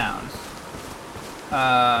me get down.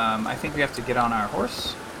 I think we have to get on our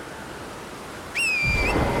horse.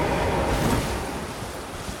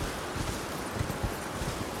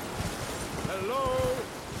 Hello?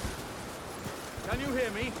 Can you hear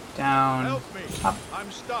me? Down. Help me. Up. I'm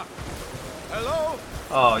stuck. Hello?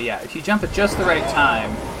 Oh yeah, if you jump at just the right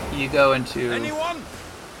time, you go into Anyone?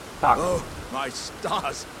 talk. Oh, my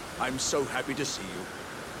stars. I'm so happy to see you.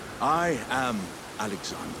 I am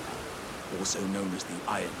Alexander, also known as the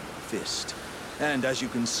Iron Fist. And as you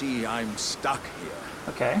can see, I'm stuck here.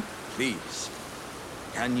 Okay. Please,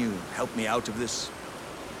 can you help me out of this?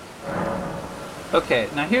 Okay,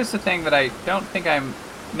 now here's the thing that I don't think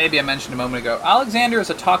maybe I mentioned a moment ago. Alexander is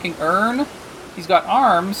a talking urn. He's got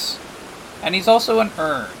arms, and he's also an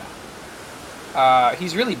urn.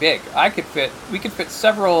 He's really big. We could fit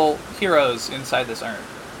several heroes inside this urn.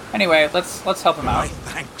 Anyway, let's help him My out.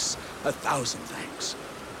 thanks. 1,000 thanks.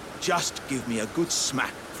 Just give me a good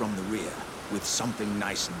smack from the rear with something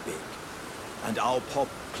nice and big. And I'll pop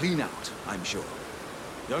clean out, I'm sure.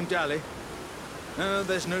 Don't dally.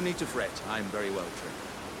 There's no need to fret. I'm very well trained.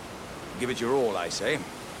 Give it your all, I say.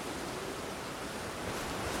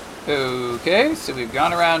 Okay, so we've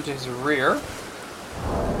gone around to his rear.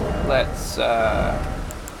 Let's,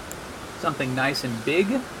 something nice and big.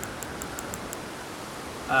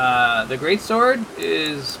 The greatsword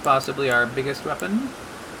is possibly our biggest weapon.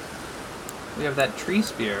 We have that tree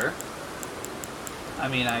spear. I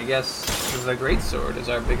mean, I guess the greatsword is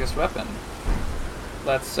our biggest weapon.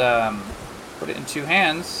 Let's, put it in two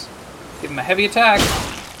hands. Give him a heavy attack.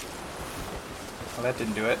 Oh, that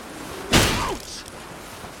didn't do it.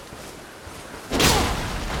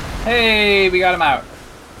 Hey, we got him out.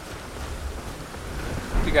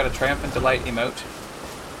 We got a triumphant delight emote.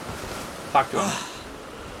 Talk to him.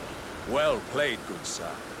 Well played, good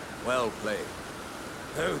sir. Well played.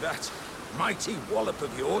 Though that mighty wallop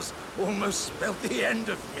of yours almost spelled the end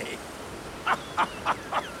of me.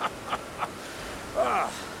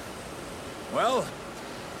 Well,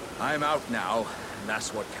 I'm out now, and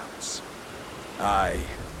that's what counts. I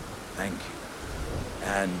thank you.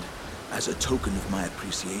 And as a token of my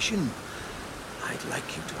appreciation, I'd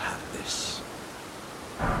like you to have this.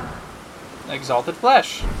 Exalted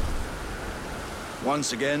flesh.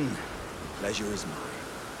 Once again, the pleasure is mine.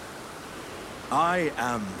 I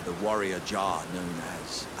am the warrior Jar known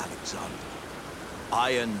as Alexander.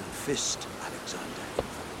 Iron Fist Alexander, in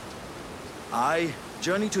fact. I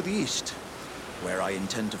journey to the east, where I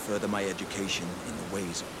intend to further my education in the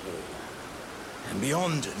ways of war. And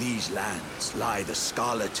beyond these lands lie the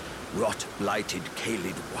scarlet, rot-blighted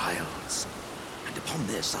Caelid wilds. And upon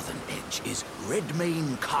their southern edge is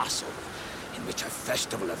Redmane Castle, in which a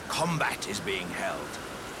festival of combat is being held.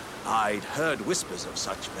 I'd heard whispers of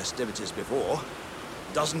such festivities before.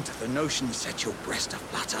 Doesn't the notion set your breast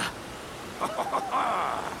aflutter?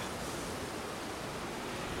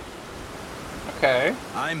 Okay.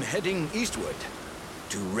 I'm heading eastward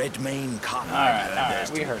to Redmane Castle. Alright,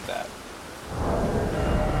 we heard that.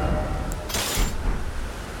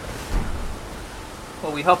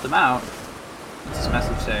 Well, we helped him out. What's this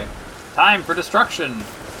message say? Time for destruction!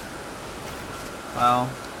 Well...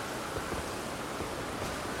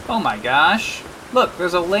 Oh my gosh! Look,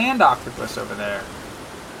 there's a land octopus over there.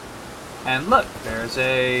 And look, there's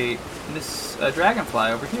a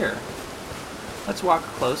dragonfly over here. Let's walk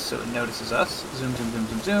close so it notices us. Zoom, zoom, zoom,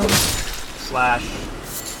 zoom, zoom. Slash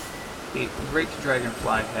the great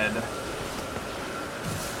dragonfly head.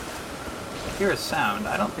 I hear a sound.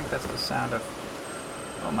 I don't think that's the sound of...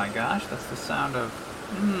 Oh my gosh, that's the sound of...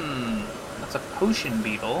 That's a potion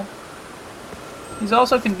beetle. He's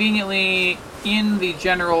also conveniently in the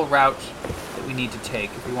general route that we need to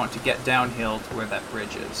take if we want to get downhill to where that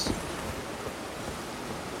bridge is.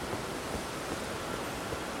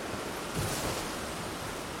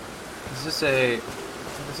 This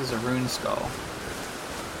is a rune skull.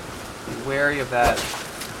 Be wary of that.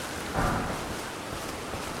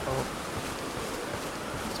 Oh.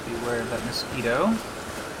 Let's be wary of that mosquito.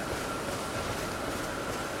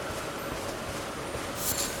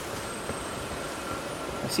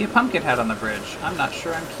 I see a pumpkin head on the bridge. I'm not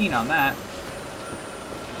sure I'm keen on that.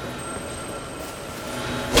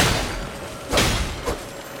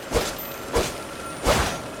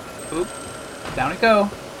 Oop. Down it go.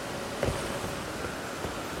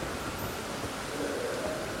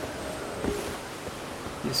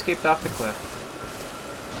 He escaped off the cliff.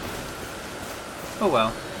 Oh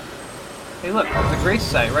well. Hey look, there's a grace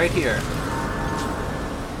site right here.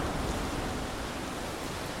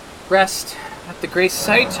 rest at the Grace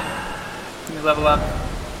site. Let me level up.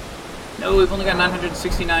 No, we've only got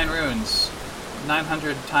 969 runes.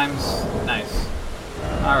 900 times... Nice.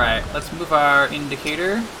 Alright, let's move our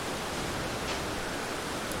indicator.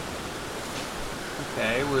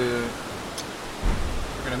 Okay, we're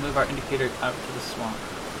going to move our indicator out to the swamp.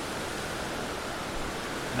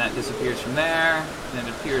 And that disappears from there, and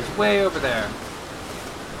it appears way over there.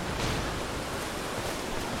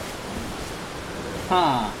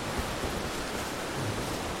 Huh.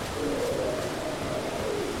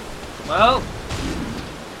 Well,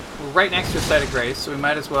 we're right next to a site of grace, so we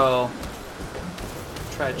might as well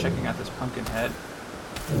try checking out this pumpkin head.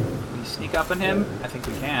 Can we sneak up on him? I think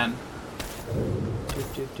we can.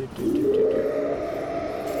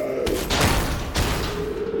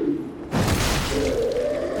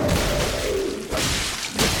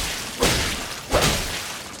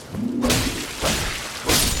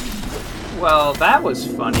 Well, that was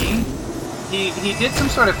funny. He did some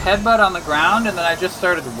sort of headbutt on the ground, and then I just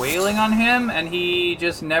started wailing on him, and he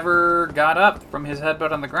just never got up from his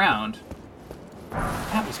headbutt on the ground.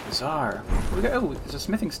 That was bizarre. Oh, there's a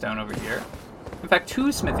smithing stone over here. In fact,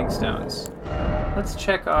 2 smithing stones. Let's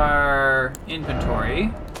check our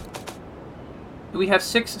inventory. We have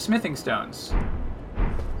 6 smithing stones.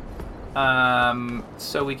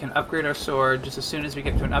 So we can upgrade our sword just as soon as we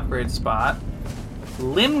get to an upgrade spot.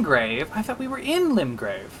 Limgrave? I thought we were in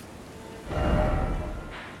Limgrave.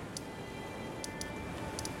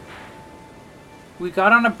 We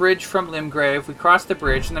got on a bridge from Limgrave, we crossed the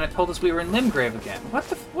bridge, and then it told us we were in Limgrave again.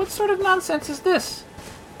 What sort of nonsense is this?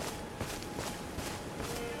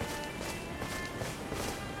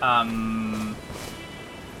 Well,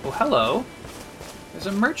 hello. There's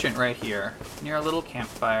a merchant right here, near a little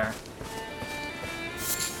campfire.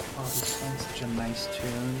 Oh, he's playing such a nice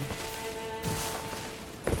tune.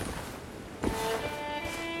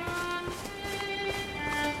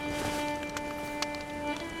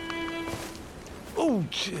 Oh,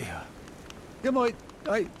 dear. Yeah,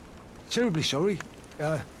 I'm terribly sorry.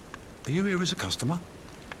 Are you here as a customer?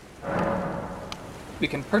 We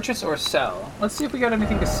can purchase or sell. Let's see if we got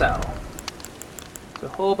anything to sell.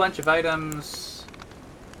 There's a whole bunch of items.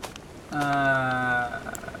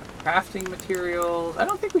 Crafting materials. I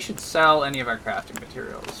don't think we should sell any of our crafting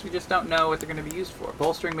materials. We just don't know what they're going to be used for.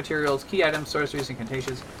 Bolstering materials, key items, sorceries, and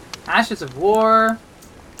incantations. Ashes of War.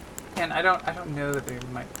 And I don't know that they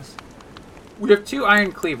might... We have 2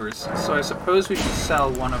 iron cleavers, so I suppose we should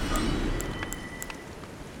sell one of them.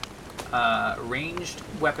 Ranged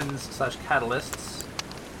weapons / catalysts.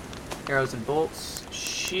 Arrows and bolts.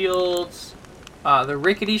 Shields. The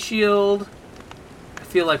rickety shield. I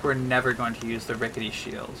feel like we're never going to use the rickety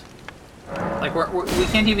shield. Like, we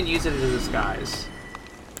can't even use it as a disguise.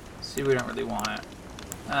 See, we don't really want it.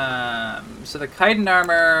 So the chitin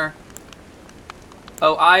armor...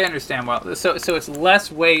 Oh, I understand. Well, so it's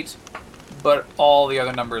less weight, but all the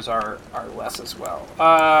other numbers are less as well.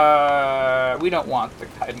 We don't want the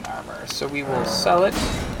chitin armor, so we will sell it.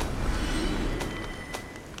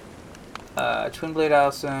 Twin Blade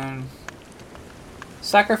Allison.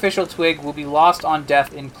 Sacrificial Twig will be lost on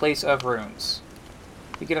death in place of runes.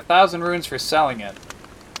 You get 1,000 runes for selling it.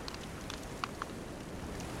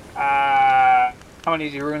 How many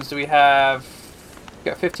runes do we have? We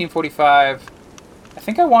got 1545. I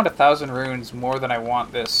think I want 1,000 runes more than I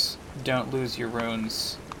want this. Don't lose your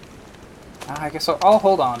runes. I guess I'll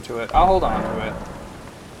hold on to it. I'll hold on to it.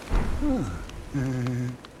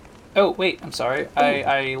 Oh, wait, I'm sorry.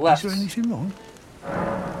 I left. Is there anything wrong?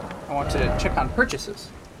 I want to check on purchases.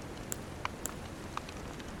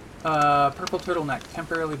 Purple turtleneck.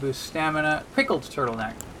 Temporarily boost stamina. Prickled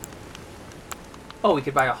turtleneck. Oh, we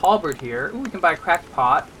could buy a halberd here. Ooh, we can buy a cracked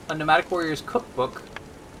pot. A Nomadic Warrior's cookbook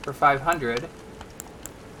for 500.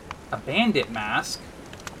 A bandit mask.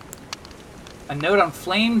 A note on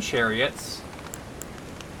flame chariots.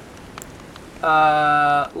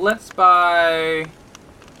 Let's buy...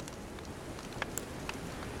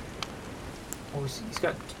 Oh, he's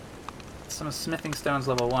got some smithing stones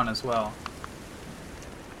level 1 as well.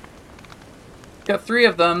 Got 3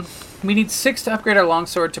 of them. We need 6 to upgrade our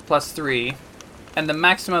longsword to +3. And the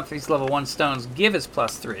maximum of these level 1 stones give us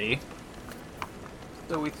 +3.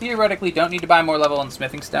 So we theoretically don't need to buy more level 1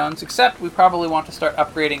 smithing stones, except we probably want to start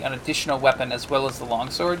upgrading an additional weapon as well as the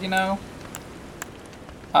longsword, you know?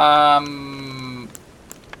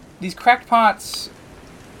 These cracked pots...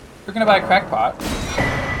 We're gonna buy a cracked pot.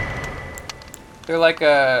 They're like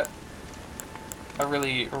a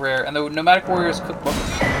really rare... And the Nomadic Warrior's cookbook.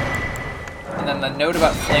 And then the note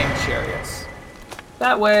about flame chariots.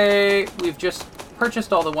 That way, we've just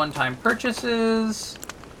purchased all the one-time purchases.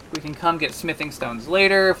 We can come get smithing stones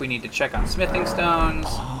later if we need to check on smithing stones.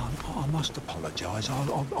 I must apologise.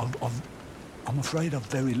 I'm afraid I've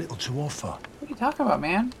very little to offer. What are you talking about,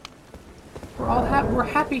 man? We're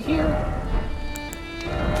happy here.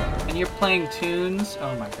 And you're playing tunes?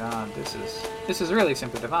 Oh my god, this is really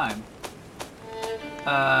simply divine.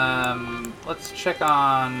 Let's check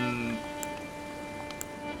on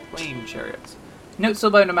flame chariots. Note still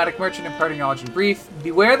by a nomadic merchant imparting knowledge in brief.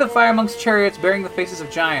 Beware the fire amongst chariots bearing the faces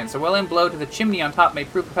of giants. A well-aimed blow to the chimney on top may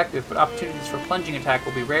prove effective, but opportunities for plunging attack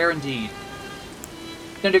will be rare indeed.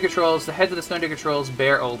 Snowdigger trolls. The heads of the Snowdigger trolls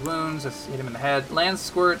bear old wounds. Let's hit him in the head. Land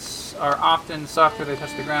squirts are often softer they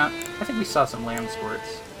touch the ground. I think we saw some land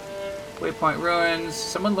squirts. Waypoint ruins.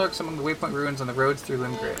 Someone lurks among the waypoint ruins on the roads through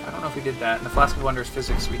Limgrave. I don't know if we did that. In the Flask of Wonders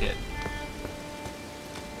physics, we did.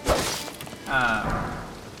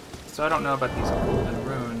 So I don't know about these golden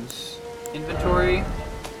runes. Inventory.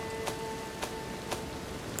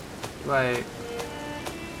 Where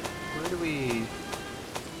do we...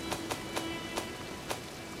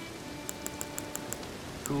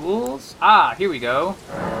 Tools? Ah, here we go.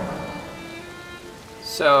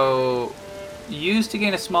 So, use to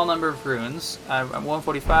gain a small number of runes. I'm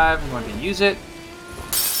 145, I'm going to use it.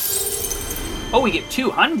 Oh, we get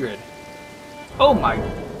 200! Oh my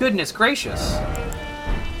goodness gracious.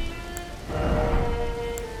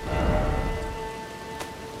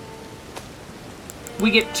 We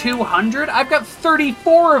get 200? I've got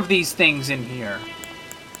 34 of these things in here.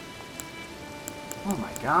 Oh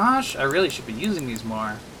my gosh, I really should be using these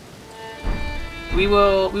more. We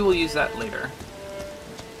will use that later.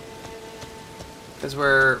 Because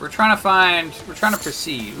we're trying to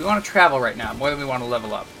proceed. We want to travel right now more than we want to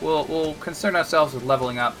level up. We'll concern ourselves with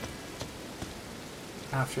leveling up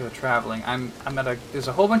after the traveling. There's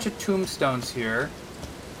a whole bunch of tombstones here.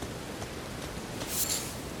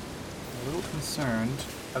 A little concerned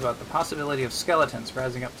about the possibility of skeletons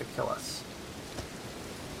rising up to kill us.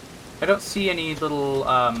 I don't see any little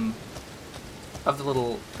of the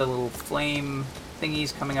little flame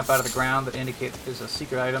thingies coming up out of the ground that indicate that there's a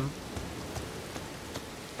secret item.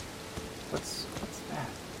 What's that?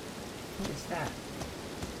 What is that?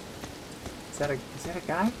 Is that a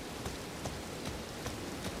guy?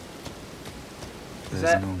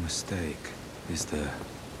 There's no mistake, is there?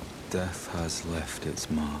 Death has left its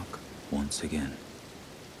mark once again.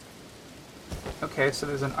 Okay, so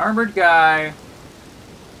there's an armored guy.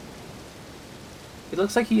 It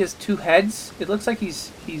looks like he has two heads. It looks like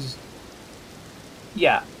he's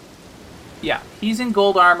yeah. Yeah, he's in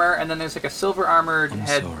gold armor, and then there's like a silver armored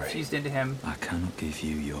head fused into him. I cannot give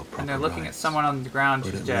you your proper And they're looking rights, at someone on the ground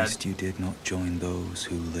who's but at dead. least you did not join those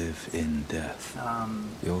who live in death.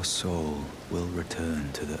 Your soul will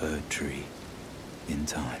return to the Erd Tree in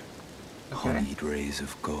time. Okay. Honeyed rays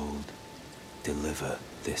of gold deliver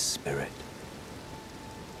this spirit.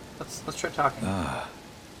 Let's try talking. Ah,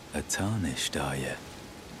 a tarnished, are you?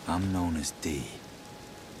 I'm known as D.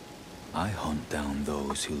 I hunt down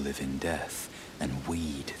those who live in death and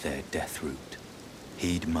weed their death root.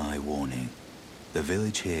 Heed my warning. The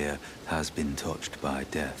village here has been touched by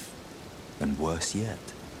death. And worse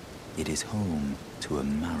yet, it is home to a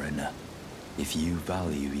mariner. If you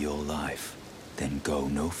value your life, then go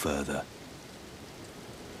no further.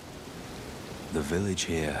 The village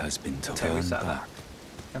here has been turned back.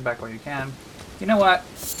 Turn back while you can. You know what?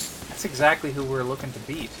 That's exactly who we're looking to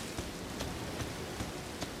beat.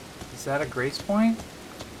 Is that a grace point?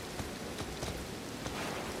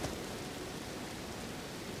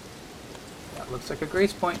 That looks like a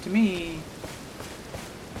grace point to me.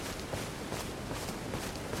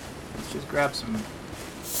 Let's just grab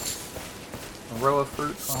a row of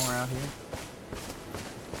fruit while we're out here.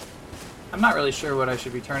 I'm not really sure what I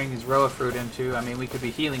should be turning these row of fruit into. I mean, we could be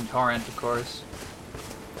healing Torrent, of course.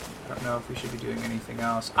 I don't know if we should be doing anything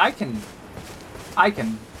else. I can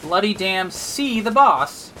bloody damn see the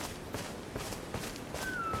boss.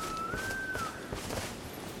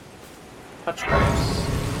 Touch grace.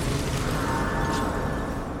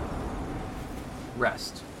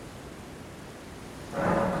 Rest.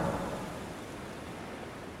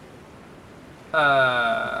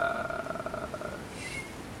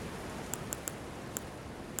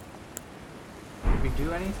 Did we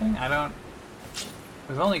do anything? I don't...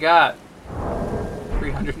 We've only got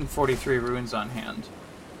 343 runes on hand.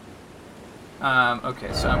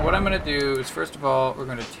 Okay, so what I'm going to do is, first of all, we're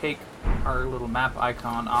going to take our little map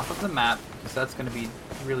icon off of the map, because that's going to be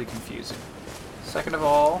really confusing. Second of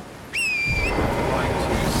all, we're going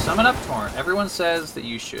to summon up Torrent. Everyone says that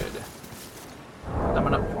you should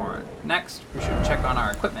summon up Torrent. Next, we should check on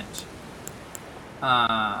our equipment.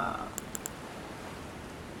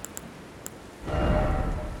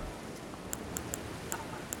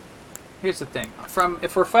 here's the thing.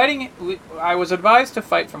 If we're fighting, I was advised to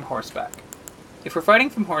fight from horseback. If we're fighting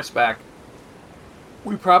from horseback,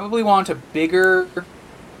 we probably want a bigger...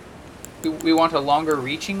 We want a longer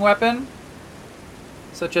reaching weapon,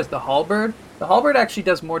 such as the halberd. The halberd actually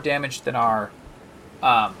does more damage than our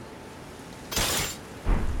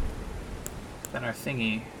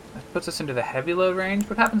thingy. That puts us into the heavy load range.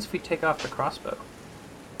 What happens if we take off the crossbow?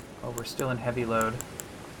 Oh, we're still in heavy load.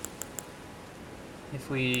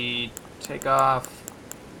 If we take off...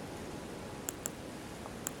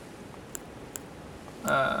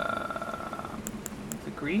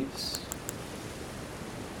 the greaves?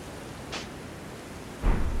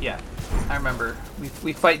 Yeah, I remember.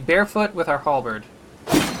 We fight barefoot with our halberd.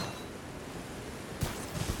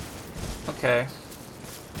 Okay.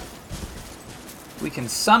 We can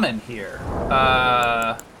summon here.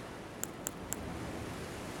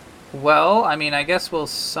 Well, I mean, I guess we'll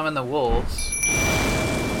summon the wolves.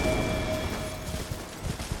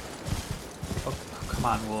 Oh, come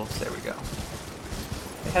on, wolves. There we go.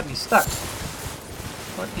 They had me stuck.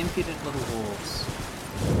 What impudent little wolves.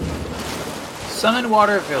 Summon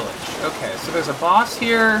Water Village. Okay, so there's a boss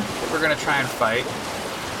here that we're gonna try and fight.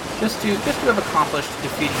 Just to have accomplished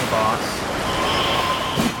defeating the boss.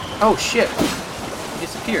 Oh shit! He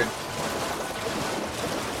disappeared.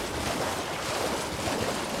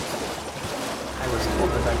 I was told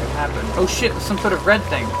that could happen. Oh shit! Some sort of red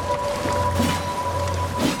thing.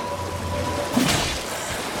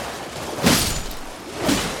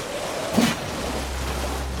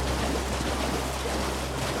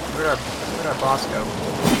 Where'd our boss go?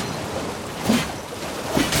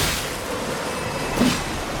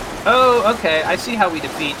 Oh, okay. I see how we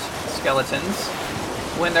defeat skeletons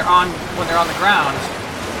when they're on the ground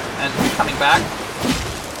and coming back.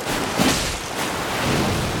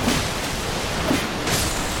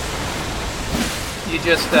 You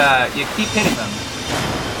just you keep hitting them.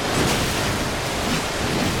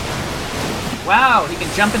 Wow, he can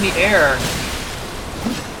jump in the air.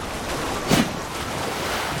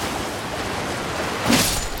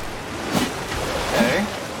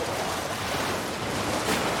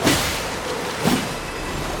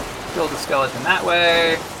 Kill the skeleton that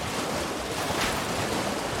way.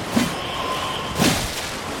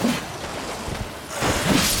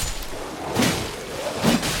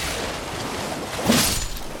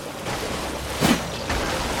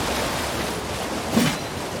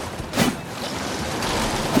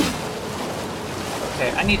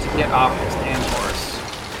 Okay, I need to get off this damn horse.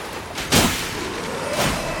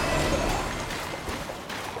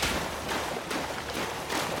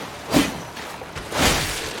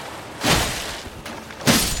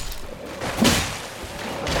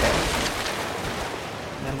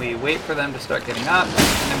 We wait for them to start getting up,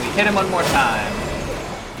 and then we hit them one more time.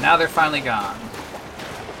 Now they're finally gone.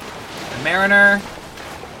 The Mariner.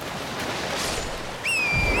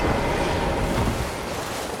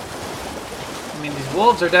 I mean, these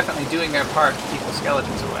wolves are definitely doing their part to keep the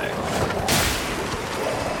skeletons away.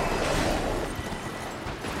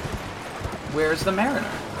 Where's the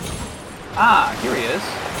Mariner? Ah, here he is.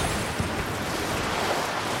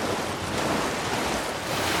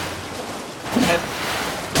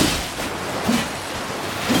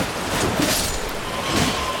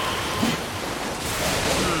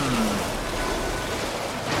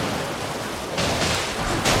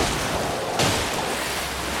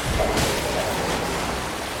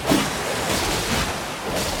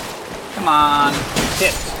 Come on,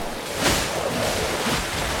 hit.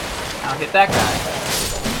 Now hit that guy.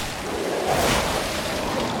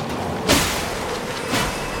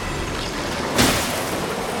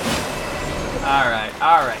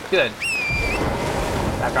 Alright, good.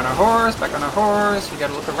 Back on our horse, We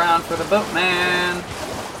gotta look around for the boatman.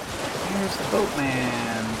 Here's the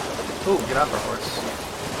boatman. Ooh, get off our horse.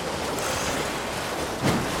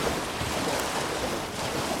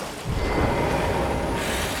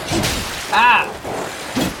 Ah!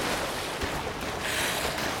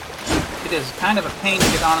 It is kind of a pain to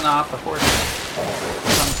get on and off the horse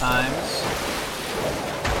sometimes.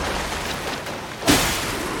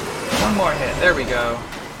 One more hit. There we go.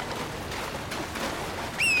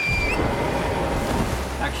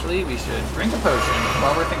 Actually, we should drink a potion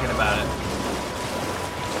while we're thinking about it.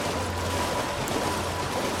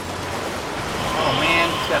 Oh man,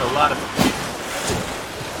 he's got a lot of...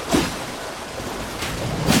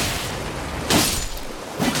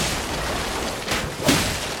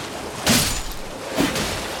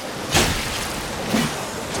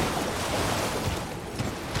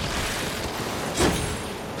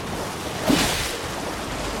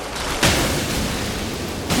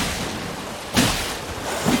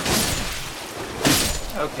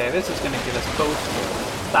 Okay, this is gonna get us both.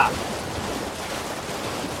 Stop.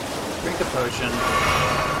 Drink the potion.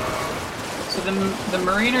 So the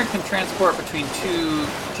Mariner can transport between two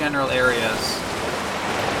general areas.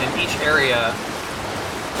 In each area...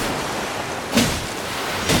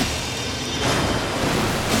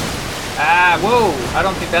 Ah, whoa! I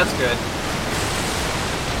don't think that's good.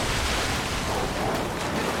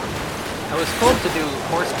 I was told to do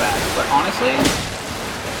horseback, but honestly...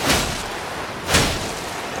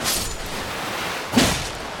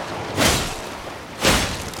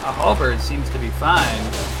 a halberd seems to be fine.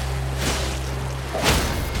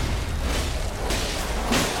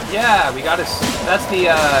 Yeah, we got his... That's the,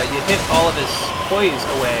 you hit all of his poise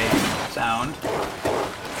away sound.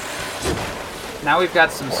 Now we've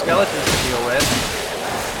got some skeletons to deal with.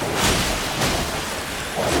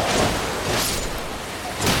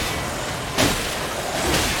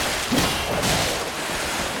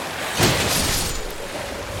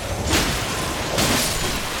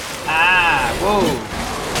 Ah, whoa.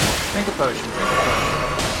 Drink a potion, drink a potion.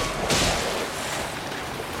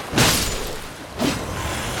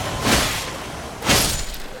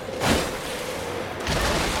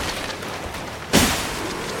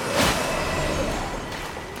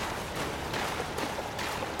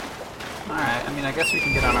 Alright, I mean, I guess we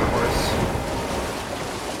can get on our horse.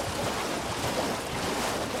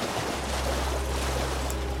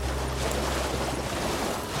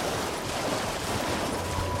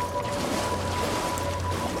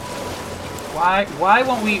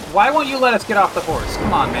 Why won't you let us get off the horse?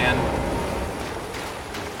 Come on, man.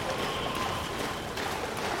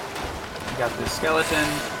 We got this skeleton.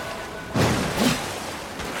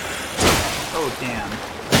 Oh, damn.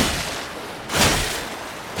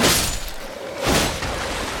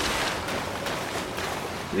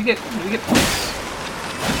 Do we get points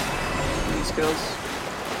in these skills?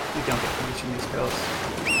 We don't get points in these skills.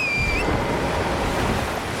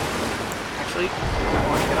 Actually, I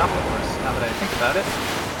want to get off the horse now that I think about it.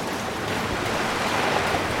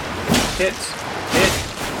 Hit, hit,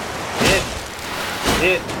 hit,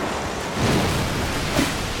 hit.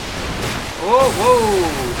 Whoa, whoa!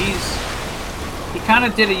 He kind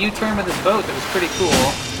of did a U-turn with his boat that was pretty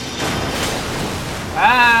cool.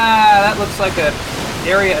 Ah, that looks like a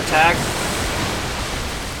area attack.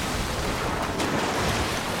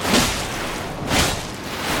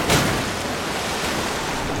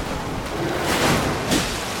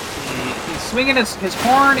 He's swinging his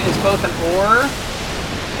horn is both an oar.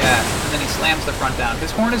 Yeah, and then he slams the front down.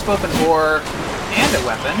 His horn is both an oar and a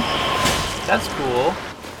weapon. That's cool.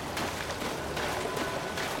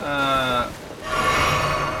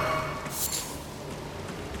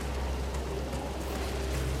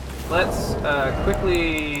 Let's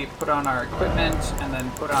quickly put on our equipment and then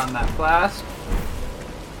put on that flask.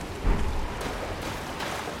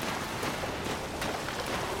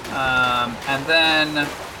 And then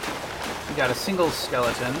we got a single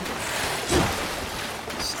skeleton.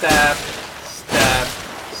 Stab, stab,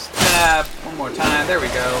 stab. One more time. There we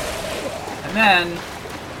go. And then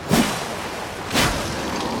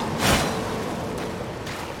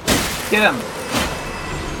get him.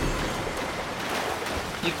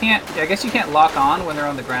 You can't... I guess you can't lock on when they're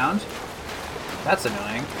on the ground. That's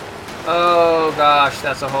annoying. Oh gosh,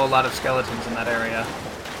 that's a whole lot of skeletons in that area.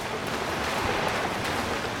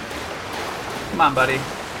 Come on, buddy.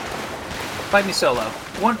 Fight me solo.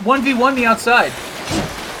 1v1 me outside.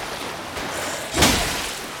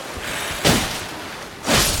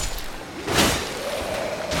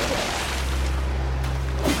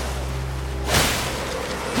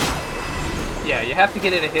 Yeah, you have to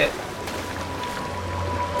get it a hit.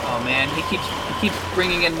 Oh man, he keeps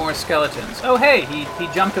bringing in more skeletons. Oh hey, he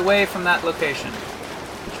jumped away from that location,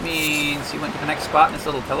 which means he went to the next spot in this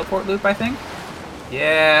little teleport loop, I think.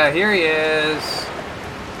 Yeah, here he is.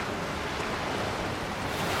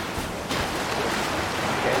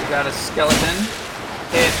 Okay, we got a skeleton.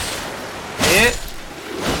 Hit, hit.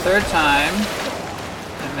 Third time,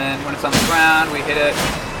 and then when it's on the ground, we hit it.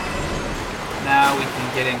 Now we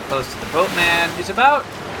can get in close to the boatman. He's about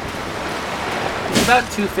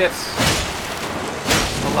 2/5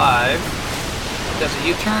 alive. Does a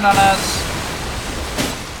U-turn on us.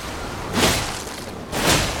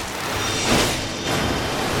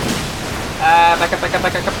 Back up, back up,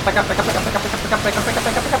 back up, back up, back up, back up, back up, back up, back up, back up, back up,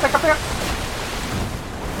 back up, back up, back up, back up.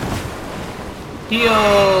 Heal!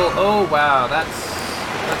 Oh wow, that's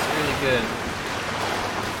really good.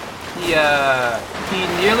 He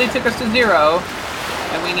nearly took us to 0,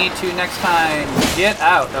 and we need to next time get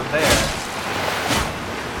out of there.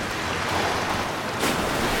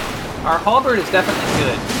 Our halberd is definitely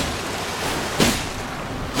good.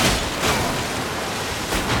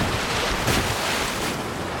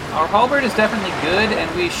 our halberd is definitely good,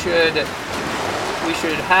 and we should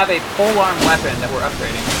have a polearm weapon that we're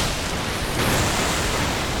upgrading.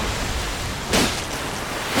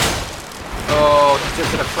 Oh, he's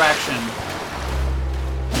just at a fraction.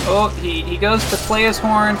 Oh, he goes to play his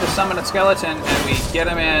horn to summon a skeleton, and we get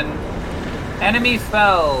him in. Enemy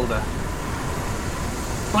felled.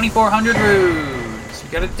 2,400 runes. We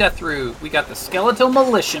got a death root. We got the skeletal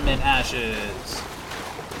militiaman ashes.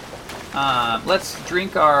 Let's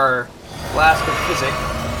drink our flask of physic.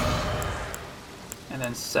 And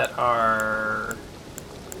then set our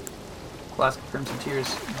flask of crimson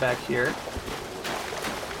tears back here.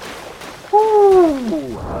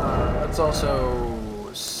 Woo! Let's also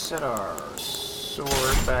set our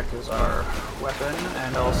sword back as our weapon,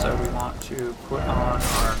 and also we want to put on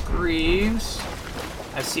our greaves.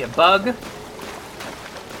 I see a bug.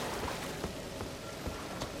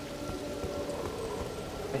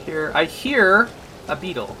 I hear a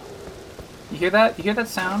beetle. You hear that? You hear that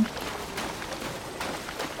sound?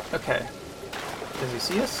 Okay. Does he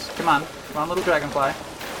see us? Come on, little dragonfly.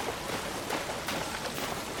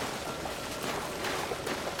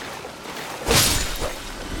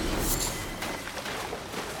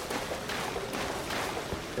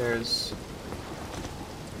 There's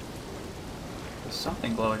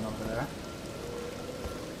something glowing over there.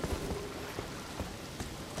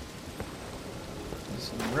 There's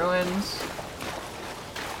some ruins.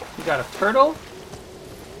 We got a turtle.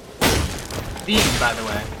 Vegan, by the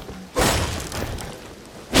way.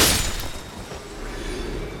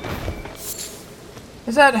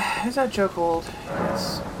 Is that joke old?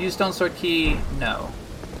 Yes. Use stone sword key? No.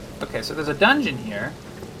 Okay, so there's a dungeon here.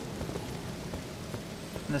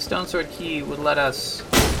 And the stone sword key would let us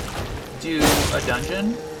do a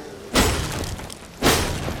dungeon.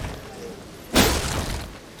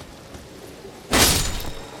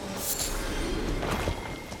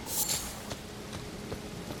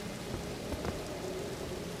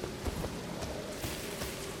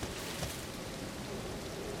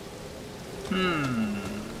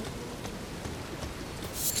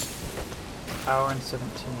 Hour and 17.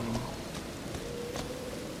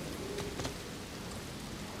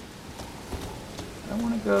 I don't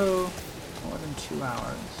want to go more than 2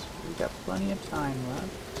 hours. We've got plenty of time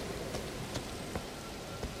left.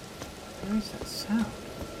 Where is that sound?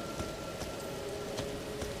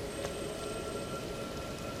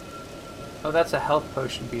 Oh, that's a health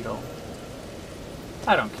potion beetle.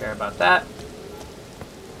 I don't care about that.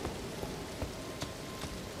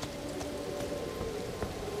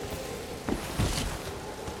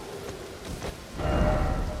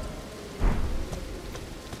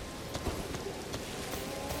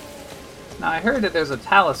 Now, I heard that there's a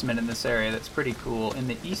talisman in this area that's pretty cool in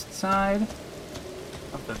the east side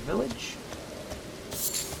of the village.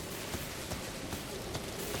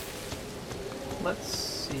 Let's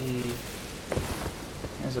see.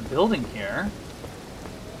 There's a building here.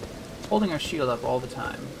 Holding our shield up all the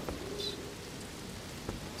time.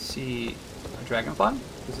 See a dragonfly?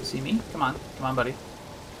 Does it see me? Come on. Come on, buddy.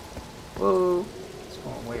 Whoa. It's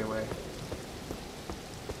going way away.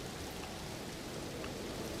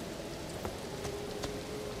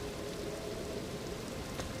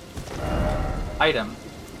 Item.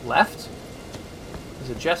 Left? There's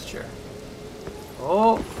a gesture.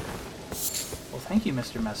 Oh! Well, thank you,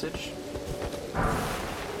 Mr. Message.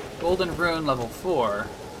 Golden Rune level 4.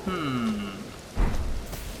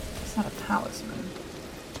 It's not a talisman.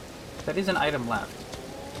 That is an item left.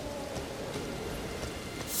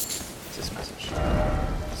 What's this message?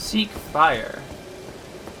 Seek fire.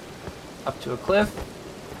 Up to a cliff.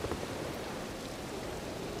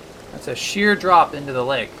 That's a sheer drop into the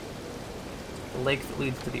lake. The lake that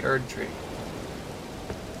leads to the Erd Tree.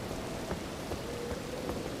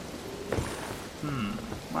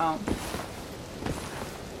 Well.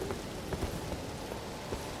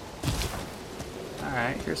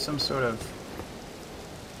 Alright, here's some sort of...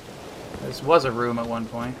 This was a room at one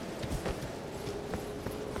point.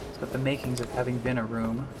 It's got the makings of having been a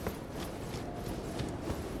room.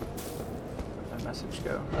 Where'd that message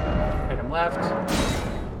go? Item left.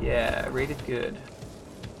 Yeah, rated good.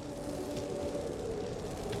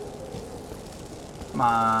 Come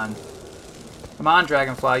on. Come on,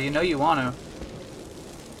 Dragonfly. You know you want to.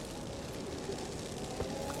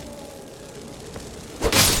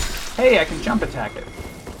 Hey, I can jump attack it.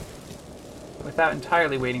 Without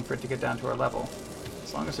entirely waiting for it to get down to our level.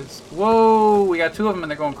 As long as it's... Whoa! We got two of them and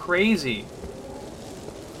they're going crazy.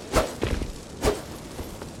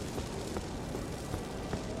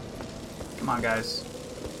 Come on, guys.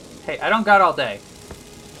 Hey, I don't got all day.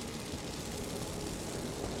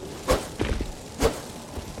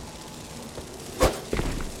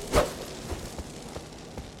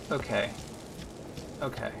 Okay.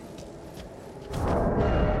 Okay.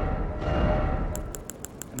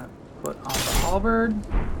 Gonna put on the halberd.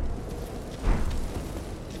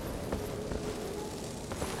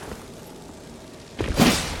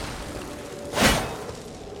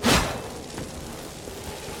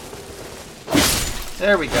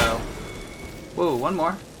 There we go. Whoa, one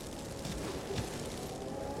more.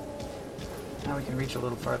 Now we can reach a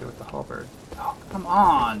little farther with the halberd. Oh, come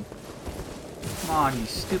on! Come on, you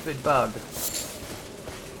stupid bug.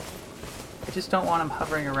 I just don't want him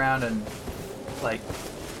hovering around and, like,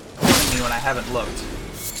 killing me when I haven't looked.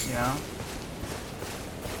 You know?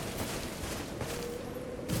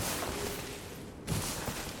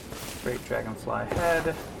 Great dragonfly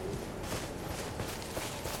head.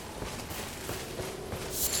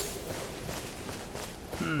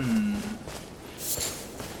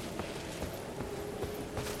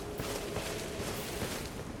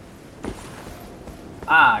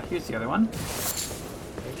 Ah, here's the other one.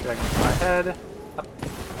 Okay, dragonfly head. Up,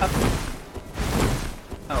 up.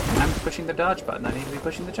 Oh, I'm pushing the dodge button. I need to be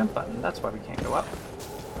pushing the jump button. That's why we can't go up.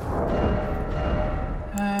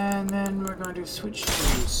 And then we're going to switch to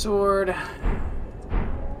sword.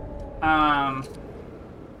 Alright,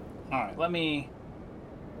 let me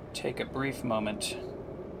take a brief moment.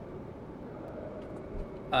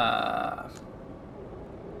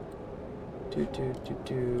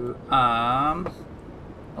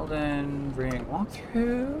 Elden Ring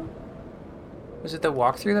walkthrough? Was it the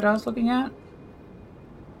walkthrough that I was looking at?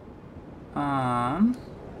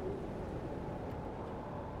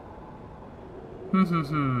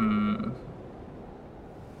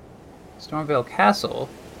 Stormvale Castle.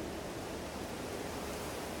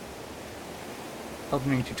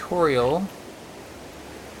 Elden Ring tutorial.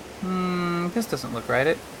 This doesn't look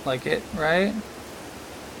right. Right?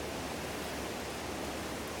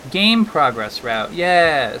 Game progress route.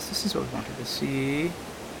 Yes, this is what we wanted to see.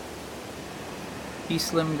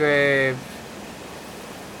 East Limgrave.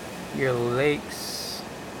 Your Lakes.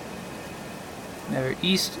 Never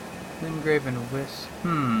East Limgrave and West.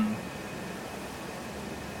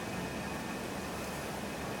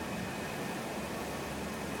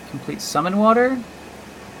 Complete summon water.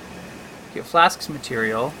 Get flasks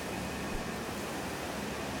material.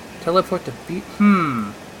 Teleport to beat.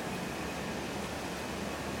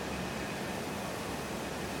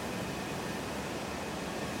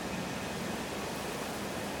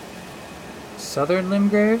 Southern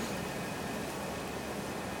Limgrave?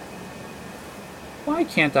 Why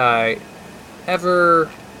can't I ever...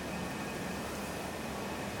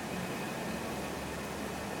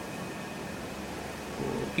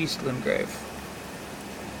 East Limgrave.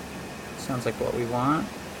 Sounds like what we want.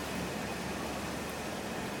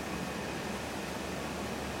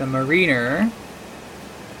 The Mariner.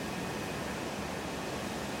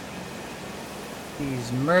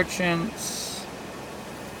 These merchants.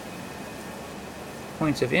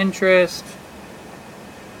 Points of interest.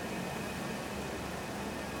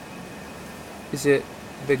 Is it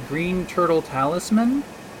the Green Turtle Talisman?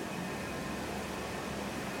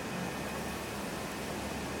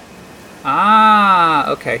 Ah,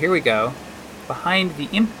 okay, here we go. Behind the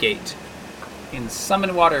Imp Gate in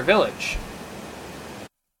Summonwater Village.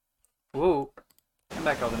 Whoa. Come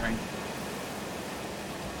back, Elden Ring.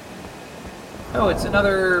 Oh, it's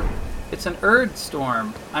another... It's an Erd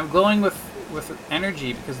Storm. I'm glowing with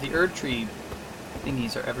energy because the Erd Tree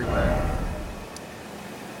thingies are everywhere.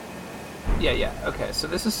 Yeah, okay, so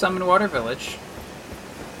this is Summonwater Village.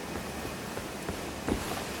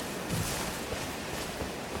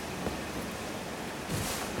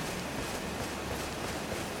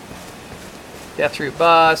 Deathroot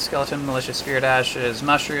Boss, Skeleton Militia Spirit Ashes,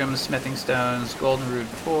 Mushrooms, Smithing Stones, Golden Root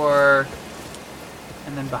 4,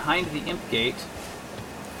 and then behind the Imp Gate.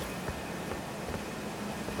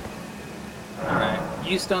 Alright,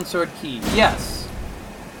 use Stone Sword Key. Yes!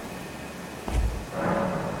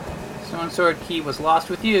 Stone Sword Key was lost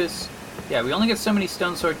with use. Yeah, we only get so many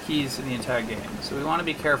Stone Sword Keys in the entire game, so we want to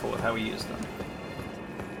be careful with how we use them.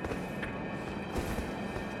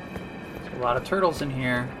 There's a lot of turtles in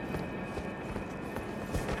here.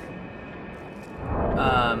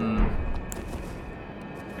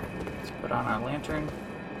 Let's put on our lantern.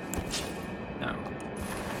 No.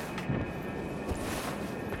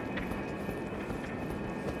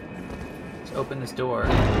 Let's open this door.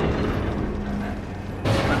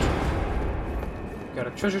 Got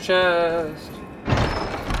a treasure chest.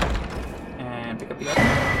 And pick up the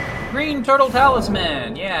other. Green Turtle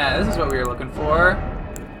Talisman! Yeah, this is what we were looking for.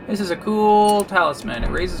 This is a cool talisman. It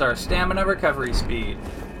raises our stamina recovery speed.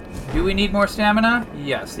 Do we need more stamina?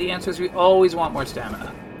 Yes. The answer is we always want more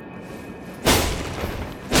stamina.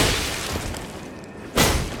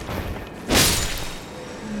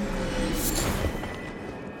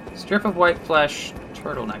 Strip of white flesh,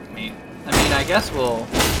 turtleneck meat. I mean, I guess we'll...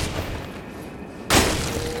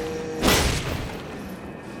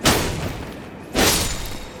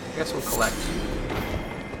 collect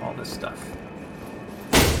all this stuff.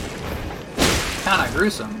 Kinda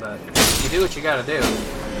gruesome, but you do what you gotta do.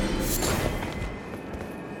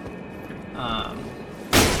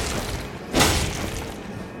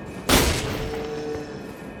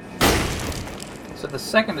 So the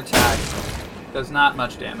second attack does not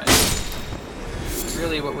much damage.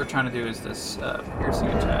 Really what we're trying to do is this piercing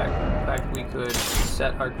attack. In fact, we could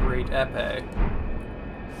set our great epee.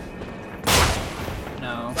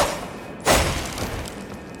 No.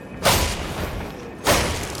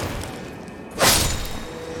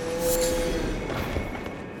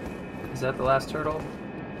 Is that the last turtle?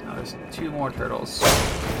 No, there's 2 more turtles.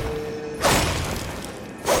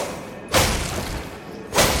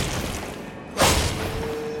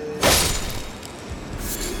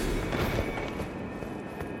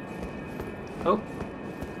 Oh.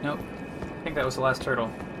 Nope. I think that was the last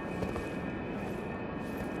turtle.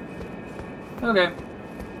 Okay.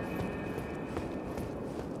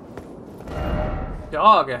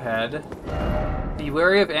 Dog ahead. Be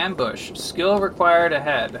wary of ambush. Skill required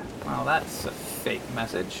ahead. Well, that's a fake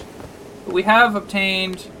message. But we have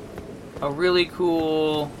obtained a really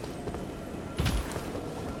cool...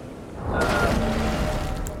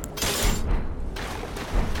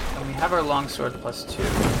 and we have our longsword +2.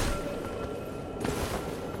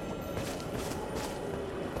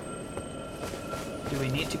 Do we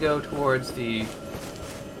need to go towards the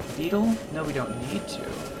beetle? No, we don't need to.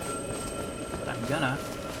 But I'm gonna.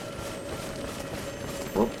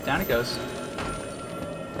 Whoop, down it goes.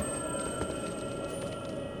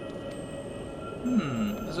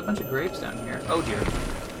 There's a bunch of grapes down here. Oh dear.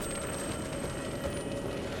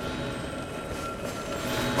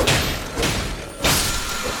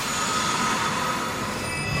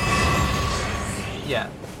 Yeah,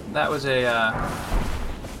 that was a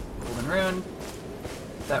golden rune.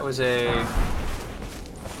 That was a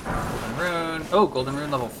golden rune. Oh, golden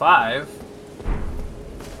rune level 5.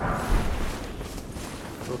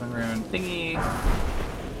 Golden rune thingy.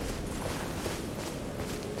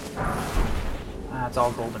 It's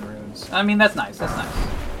all golden runes. I mean, that's nice. That's nice.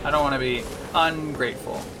 I don't want to be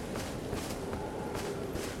ungrateful.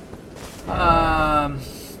 I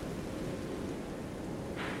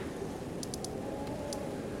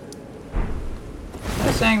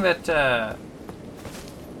was saying that, I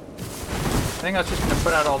think I was just going to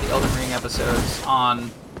put out all the Elden Ring episodes on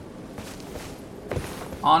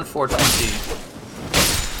 420.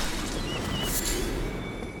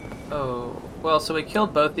 Oh, well, so we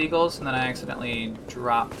killed both eagles, and then I accidentally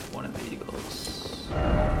dropped one of the eagles.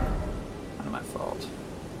 Not my fault.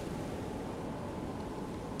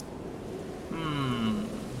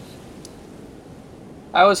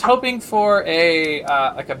 I was hoping for a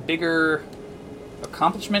like a bigger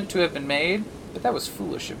accomplishment to have been made, but that was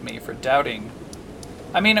foolish of me for doubting.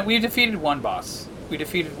 I mean, we defeated one boss. We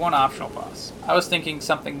defeated one optional boss. I was thinking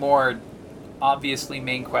something more obviously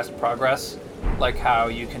main quest progress, like how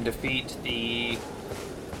you can defeat the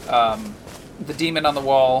demon on the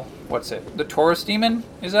wall. What's it? The Taurus demon?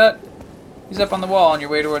 Is that? He's up on the wall on your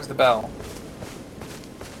way towards the bell.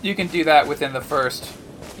 You can do that within the first,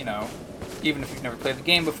 you know, even if you've never played the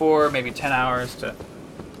game before, maybe 10 hours to...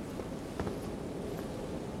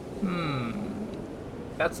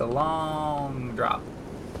 That's a long drop.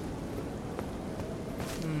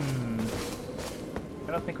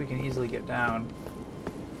 I don't think we can easily get down.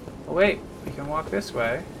 Oh wait, we can walk this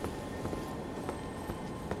way.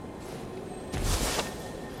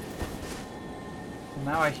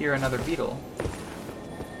 Now I hear another beetle.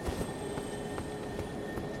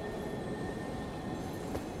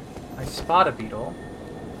 I spot a beetle.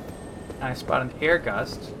 And I spot an air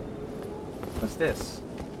gust. What's this?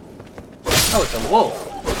 Oh, it's a wolf.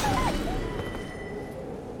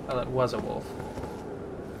 Well, it was a wolf.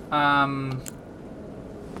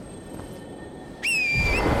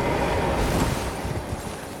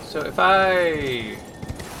 So if I...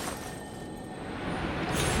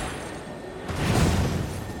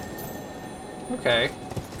 Okay. I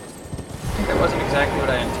think that wasn't exactly what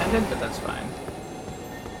I intended, but that's fine.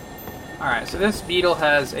 Alright, so this beetle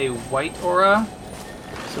has a white aura,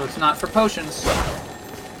 so it's not for potions. I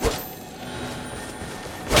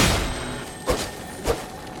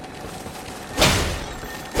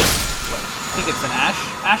think it's an ash.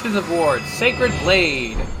 Ashes of Ward. Sacred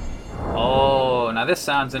Blade. Oh, now this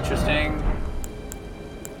sounds interesting.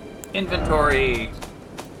 Inventory.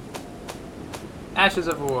 Ashes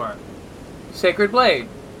of War. Sacred Blade.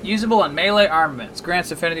 Usable on melee armaments.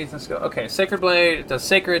 Grants affinities and skill. Okay, Sacred Blade. It does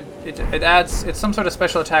sacred. It adds. It's some sort of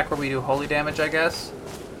special attack where we do holy damage, I guess.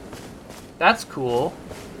 That's cool.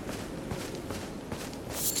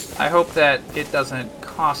 I hope that it doesn't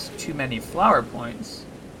cost too many flower points.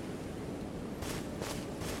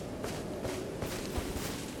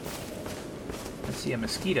 Let's see a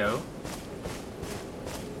mosquito.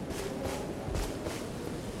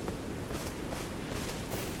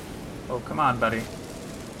 Oh, come on, buddy.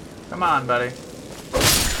 Come on, buddy. He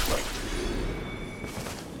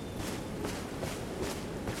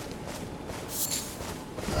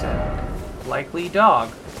said, likely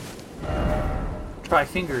dog. Try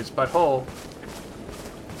fingers, butthole.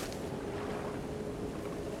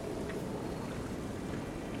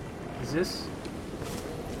 Is this?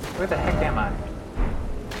 Where the heck am I?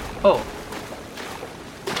 Oh.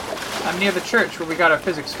 I'm near the church where we got our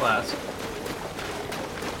physics flask.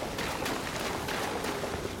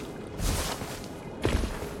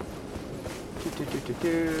 We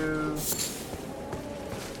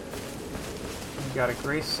got a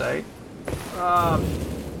grace site.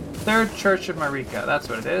 Third Church of Marika, that's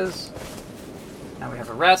what it is. Now we have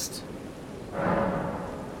a rest.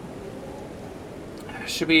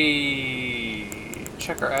 Should we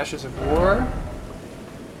check our Ashes of War?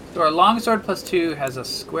 So our longsword +2 has a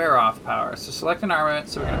square off power. So select an armament.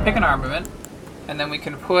 So we're going to pick an armament, and then we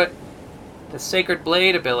can put the Sacred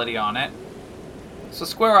Blade ability on it. So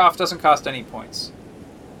square off doesn't cost any points.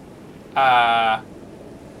 So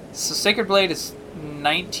Sacred Blade is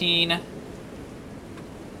 19.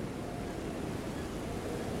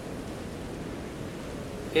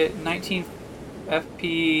 It 19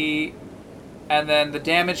 FP, and then the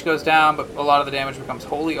damage goes down, but a lot of the damage becomes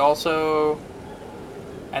holy also.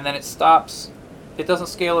 And then it stops. It doesn't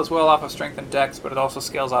scale as well off of strength and dex, but it also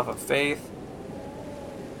scales off of faith.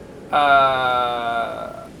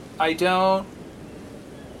 I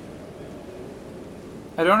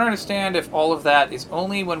don't understand if all of that is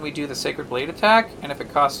only when we do the Sacred Blade attack, and if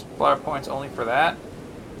it costs flower points only for that.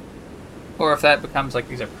 Or if that becomes like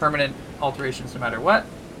these are permanent alterations no matter what.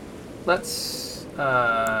 Let's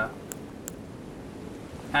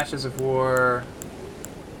Ashes of War.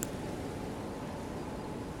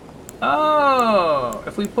 Oh,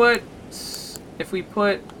 if we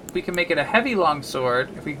can make it a heavy longsword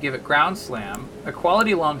if we give it Ground Slam, a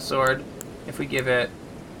quality longsword if we give it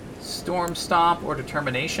Storm Stomp or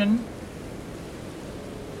Determination.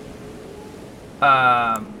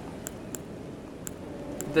 So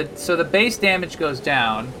the base damage goes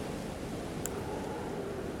down.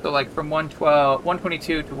 So like from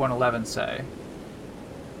 122 to 111, say.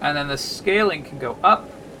 And then the scaling can go up.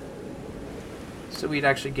 So we'd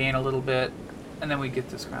actually gain a little bit. And then we get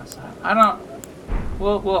this Ground Slam.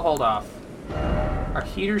 We'll hold off. Our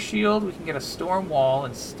Heater Shield, we can get a Storm Wall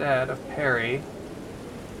instead of Parry.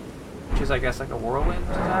 Which is, I guess, like a Whirlwind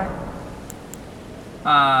attack.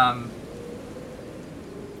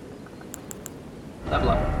 Level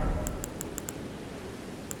up.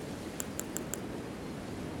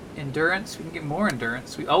 Endurance, we can get more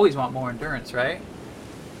endurance. We always want more endurance, right?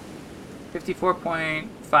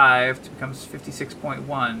 54.5 becomes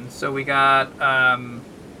 56.1. So we got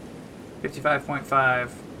 55.5.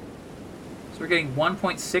 So we're getting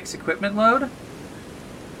 1.6 equipment load?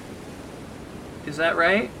 Is that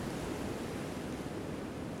right?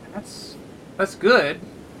 That's good.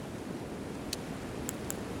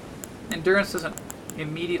 Endurance doesn't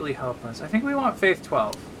immediately help us. I think we want Faith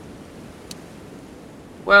 12.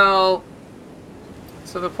 Well,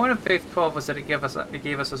 so the point of Faith 12 was that it gave us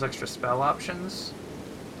those extra spell options.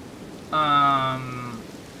 What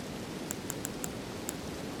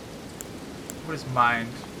is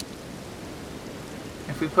Mind?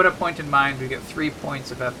 If we put a point in Mind, we get 3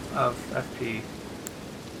 points of FP.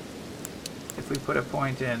 If we put a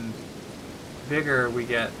point in Vigor, we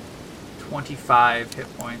get 25 hit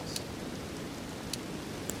points.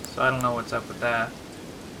 So I don't know what's up with that.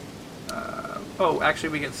 Oh, actually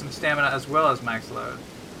we get some stamina as well as max load.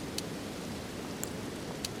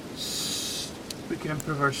 We can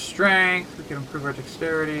improve our strength, we can improve our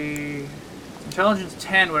dexterity. Intelligence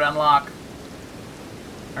 10 would unlock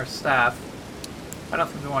our staff. I don't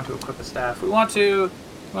think we want to equip a staff. We want to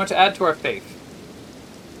add to our faith.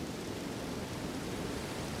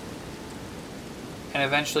 And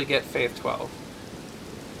eventually get Faith 12.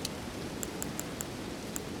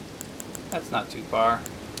 That's not too far.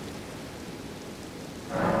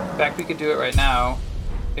 In fact, we could do it right now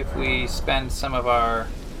if we spend some of our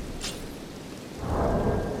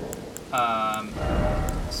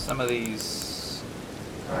some of these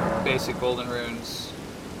basic golden runes.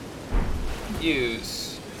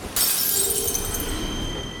 Use.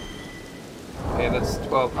 Okay, that's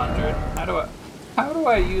 1,200. How do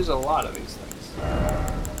I use a lot of these things?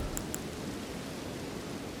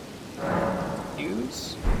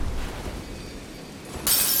 Use?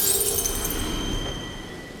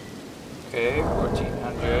 Okay,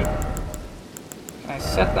 1,400. Can I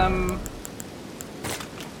set them?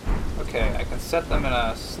 Okay, I can set them in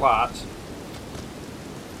a slot.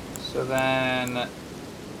 So then,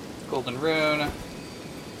 Golden Rune.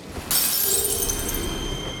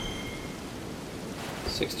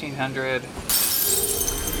 1,600.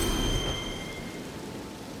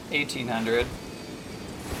 1,800.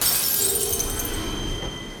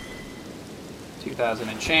 2,000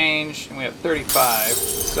 and change, and we have 35.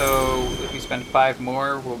 So if we spend 5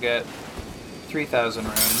 more, we'll get 3,000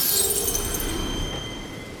 runes.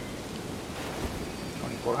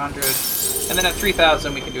 2,400. And then at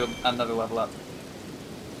 3,000, we can do another level up.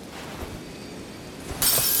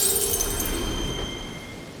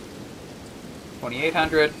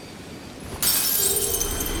 $2,800.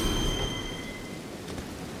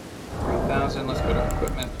 3,000. Let's go to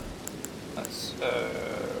equipment. Let's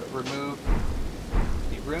remove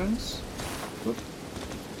the runes. Whoop.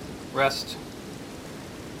 Rest.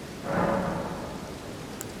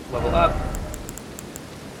 Level up.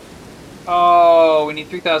 Oh, we need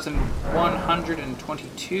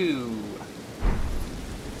 3,122.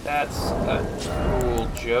 That's a cruel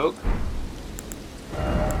joke.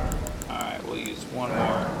 Alright, we'll use one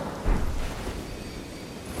more.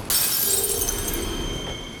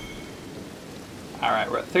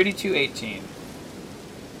 Alright, we're at 3218.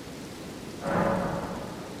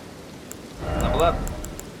 Level up.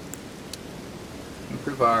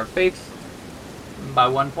 Improve our faith by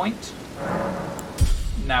 1 point.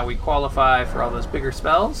 Now we qualify for all those bigger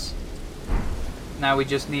spells. Now we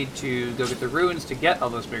just need to go get the runes to get all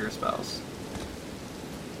those bigger spells.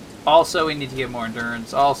 Also, we need to get more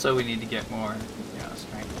endurance. Also, we need to get more,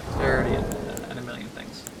 strength, dexterity, and a million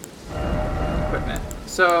things. Equipment.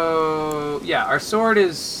 So, yeah, our sword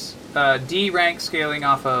is D rank scaling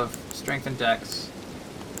off of strength and dex.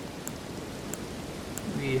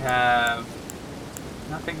 We have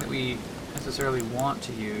nothing that we necessarily want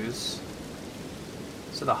to use.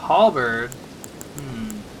 So the halberd,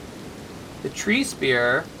 the tree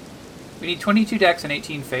spear, we need 22 dex and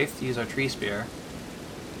 18 faith to use our tree spear.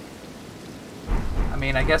 I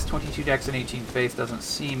mean, I guess 22 dex and 18 faith doesn't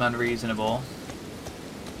seem unreasonable.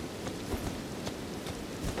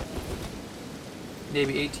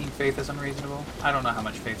 Maybe 18 faith is unreasonable. I don't know how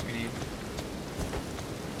much faith we need.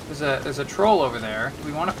 There's a troll over there. Do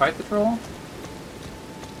we want to fight the troll?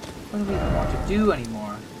 What do we even want to do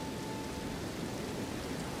anymore?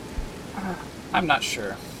 I'm not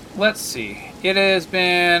sure. Let's see. It has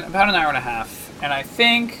been about an hour and a half, and I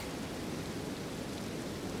think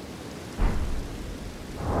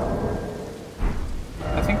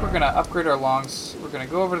we're gonna upgrade our longs. We're gonna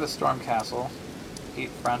go over to the Storm Castle, gate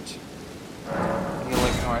front, and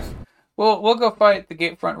Lake North. We'll go fight the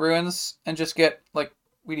gate front ruins and just get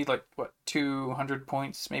we need 200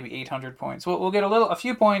 points, maybe 800 points. We'll get a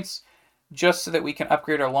few points just so that we can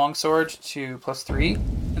upgrade our longsword to +3,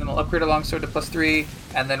 and then we'll upgrade our longsword to +3,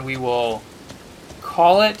 and then we will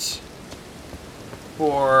call it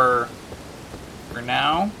for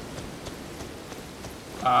now.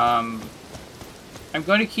 I'm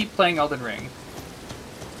going to keep playing Elden Ring,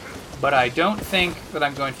 but I don't think that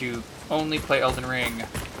I'm going to only play Elden Ring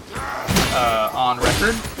on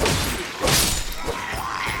record.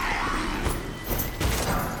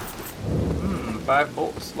 5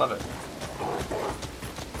 bolts, love it.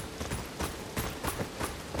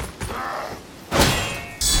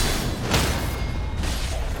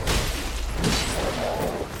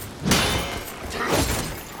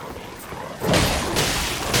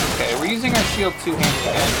 Okay, we're using our shield two-handed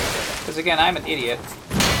again, because again, I'm an idiot.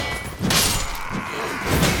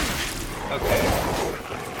 Okay.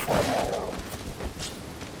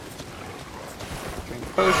 Drink the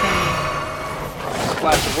potion.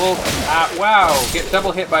 Splash the wolf. Ah, wow! Get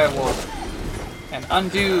double hit by a wolf. And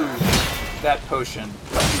undo that potion.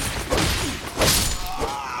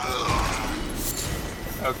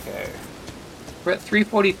 Okay. We're at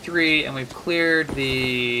 343, and we've cleared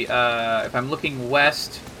the, if I'm looking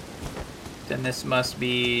west, then this must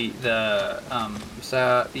be the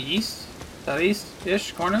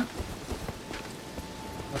southeast-ish corner.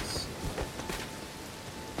 Let's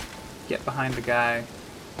get behind the guy.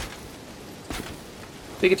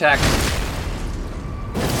 Big attack.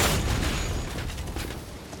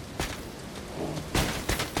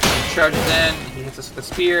 He charges in, he hits us with a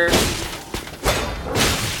spear.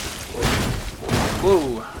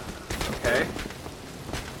 Whoa. Okay.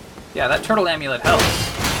 Yeah, that turtle amulet helps.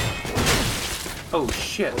 Oh,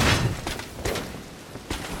 shit.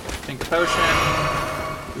 Drink a potion.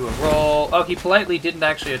 Do a roll. Oh, he politely didn't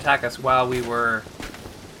actually attack us while we were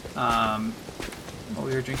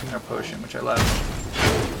drinking our potion, which I love.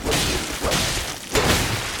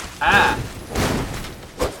 Ah!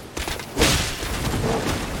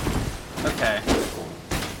 Okay.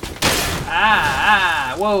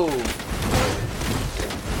 Ah! Whoa!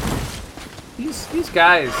 These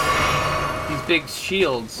guys, these big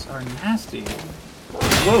shields are nasty.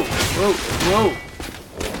 Whoa! Whoa! Whoa!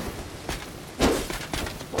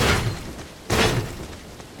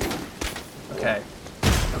 Okay.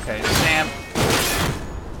 Okay, Sam.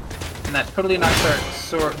 And that totally knocks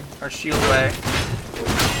our shield away.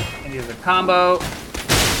 And here's a combo.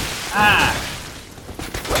 Ah!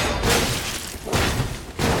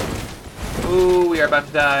 Ooh, we are about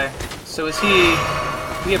to die. So is he.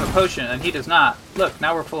 We have a potion, and he does not. Look,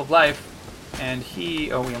 now we're full of life. And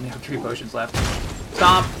he. Oh, we only have 3 potions left.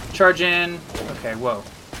 Stomp. Charge in. Okay, whoa.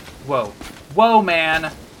 Whoa. Whoa,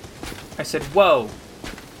 man! I said whoa.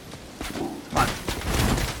 Come on.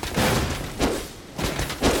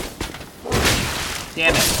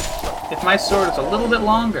 Damn it. If my sword is a little bit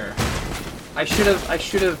longer, I should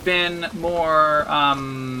have been more,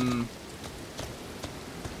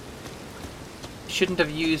 shouldn't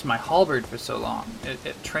have used my halberd for so long.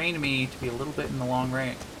 It trained me to be a little bit in the long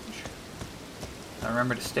range. I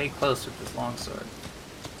remember to stay close with this longsword.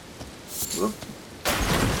 Whoop.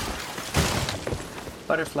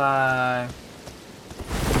 Butterfly.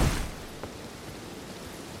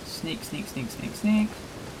 Sneak, sneak, sneak, sneak, sneak.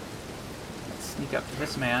 Let's sneak up to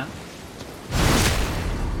this man.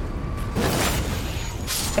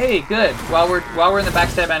 Hey, good. While we're in the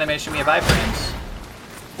backstab animation, we have iframes.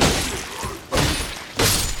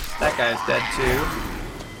 That guy's dead too.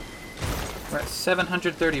 We're at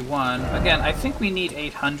 731. Again, I think we need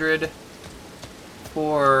 800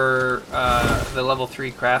 for the level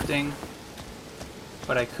 3 crafting.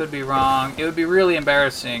 But I could be wrong. It would be really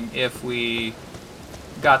embarrassing if we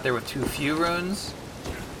got there with too few runes.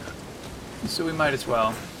 So we might as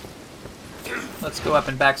well. Let's go up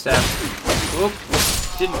and backstab. Oop.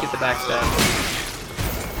 Didn't get the backstab.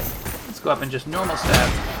 Let's go up and just normal stab.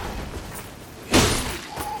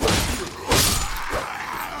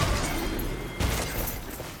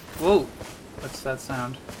 Whoa! What's that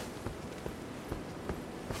sound?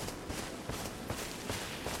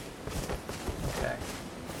 Okay.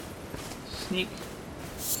 Sneak.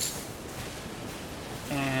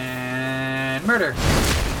 And murder!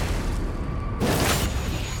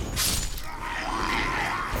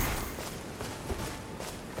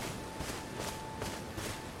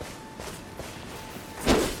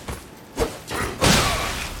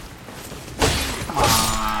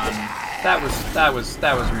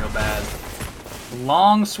 That was real bad.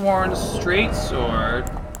 Longsworn straight sword.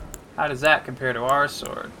 How does that compare to our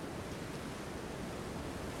sword?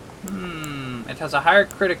 It has a higher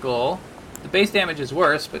critical. The base damage is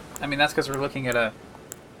worse, but I mean that's because we're looking at a.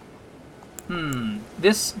 The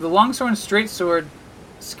longsworn straight sword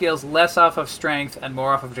scales less off of strength and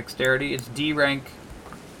more off of dexterity. It's D rank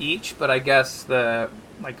each, but I guess the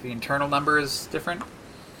internal number is different.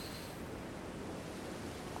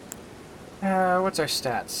 What's our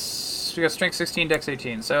stats? We got strength 16, dex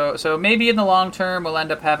 18. So maybe in the long term we'll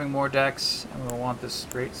end up having more dex, and we'll want this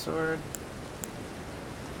straight sword.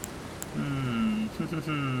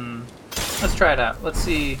 Let's try it out. Let's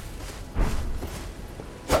see.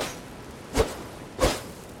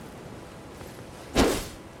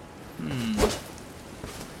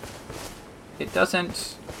 It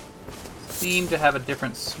doesn't seem to have a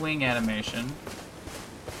different swing animation.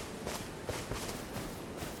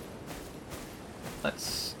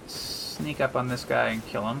 Let's sneak up on this guy and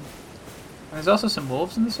kill him. And there's also some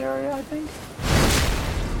wolves in this area, I think.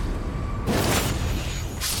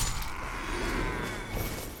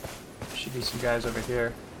 Should be some guys over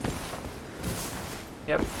here.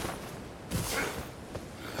 Yep.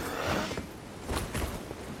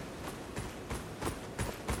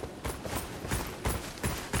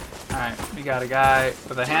 Alright, we got a guy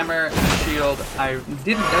with a hammer and a shield. I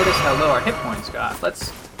didn't notice how low our hit points got.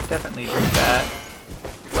 Let's definitely drink that.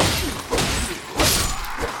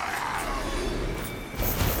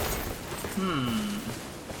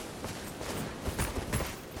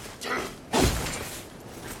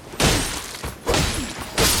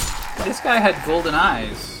 This guy had golden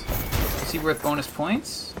eyes. Is he worth bonus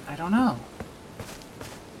points? I don't know.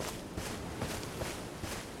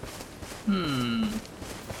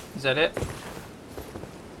 Is that it?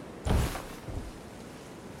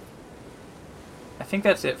 I think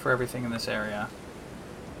that's it for everything in this area.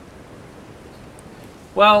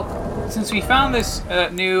 Well, since we found this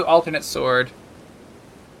new alternate sword,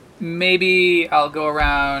 maybe I'll go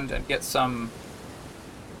around and get some...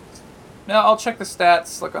 No, I'll check the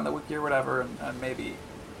stats, look on the wiki or whatever, and maybe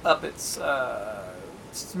up its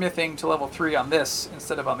smithing to level 3 on this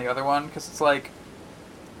instead of on the other one, because it's like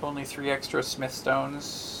only 3 extra smith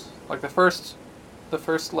stones. Like the first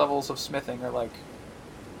levels of smithing are like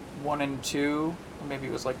 1 and 2, or maybe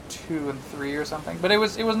it was like 2 and 3 or something. But it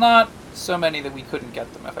was not so many that we couldn't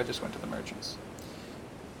get them if I just went to the merchants.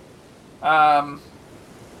 But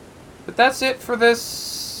that's it for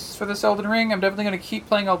this Elden Ring. I'm definitely going to keep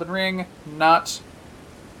playing Elden Ring, not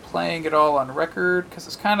playing it all on record, because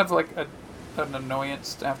it's kind of like an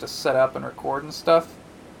annoyance to have to set up and record and stuff.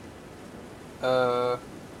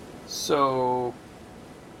 So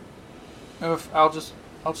if I'll just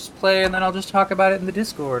play and then I'll just talk about it in the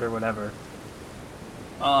Discord or whatever.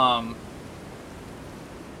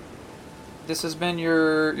 This has been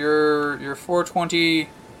your 420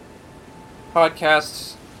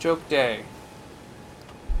 podcast joke day.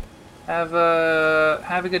 Have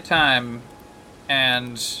a good time,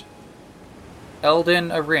 and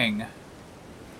Elden a ring.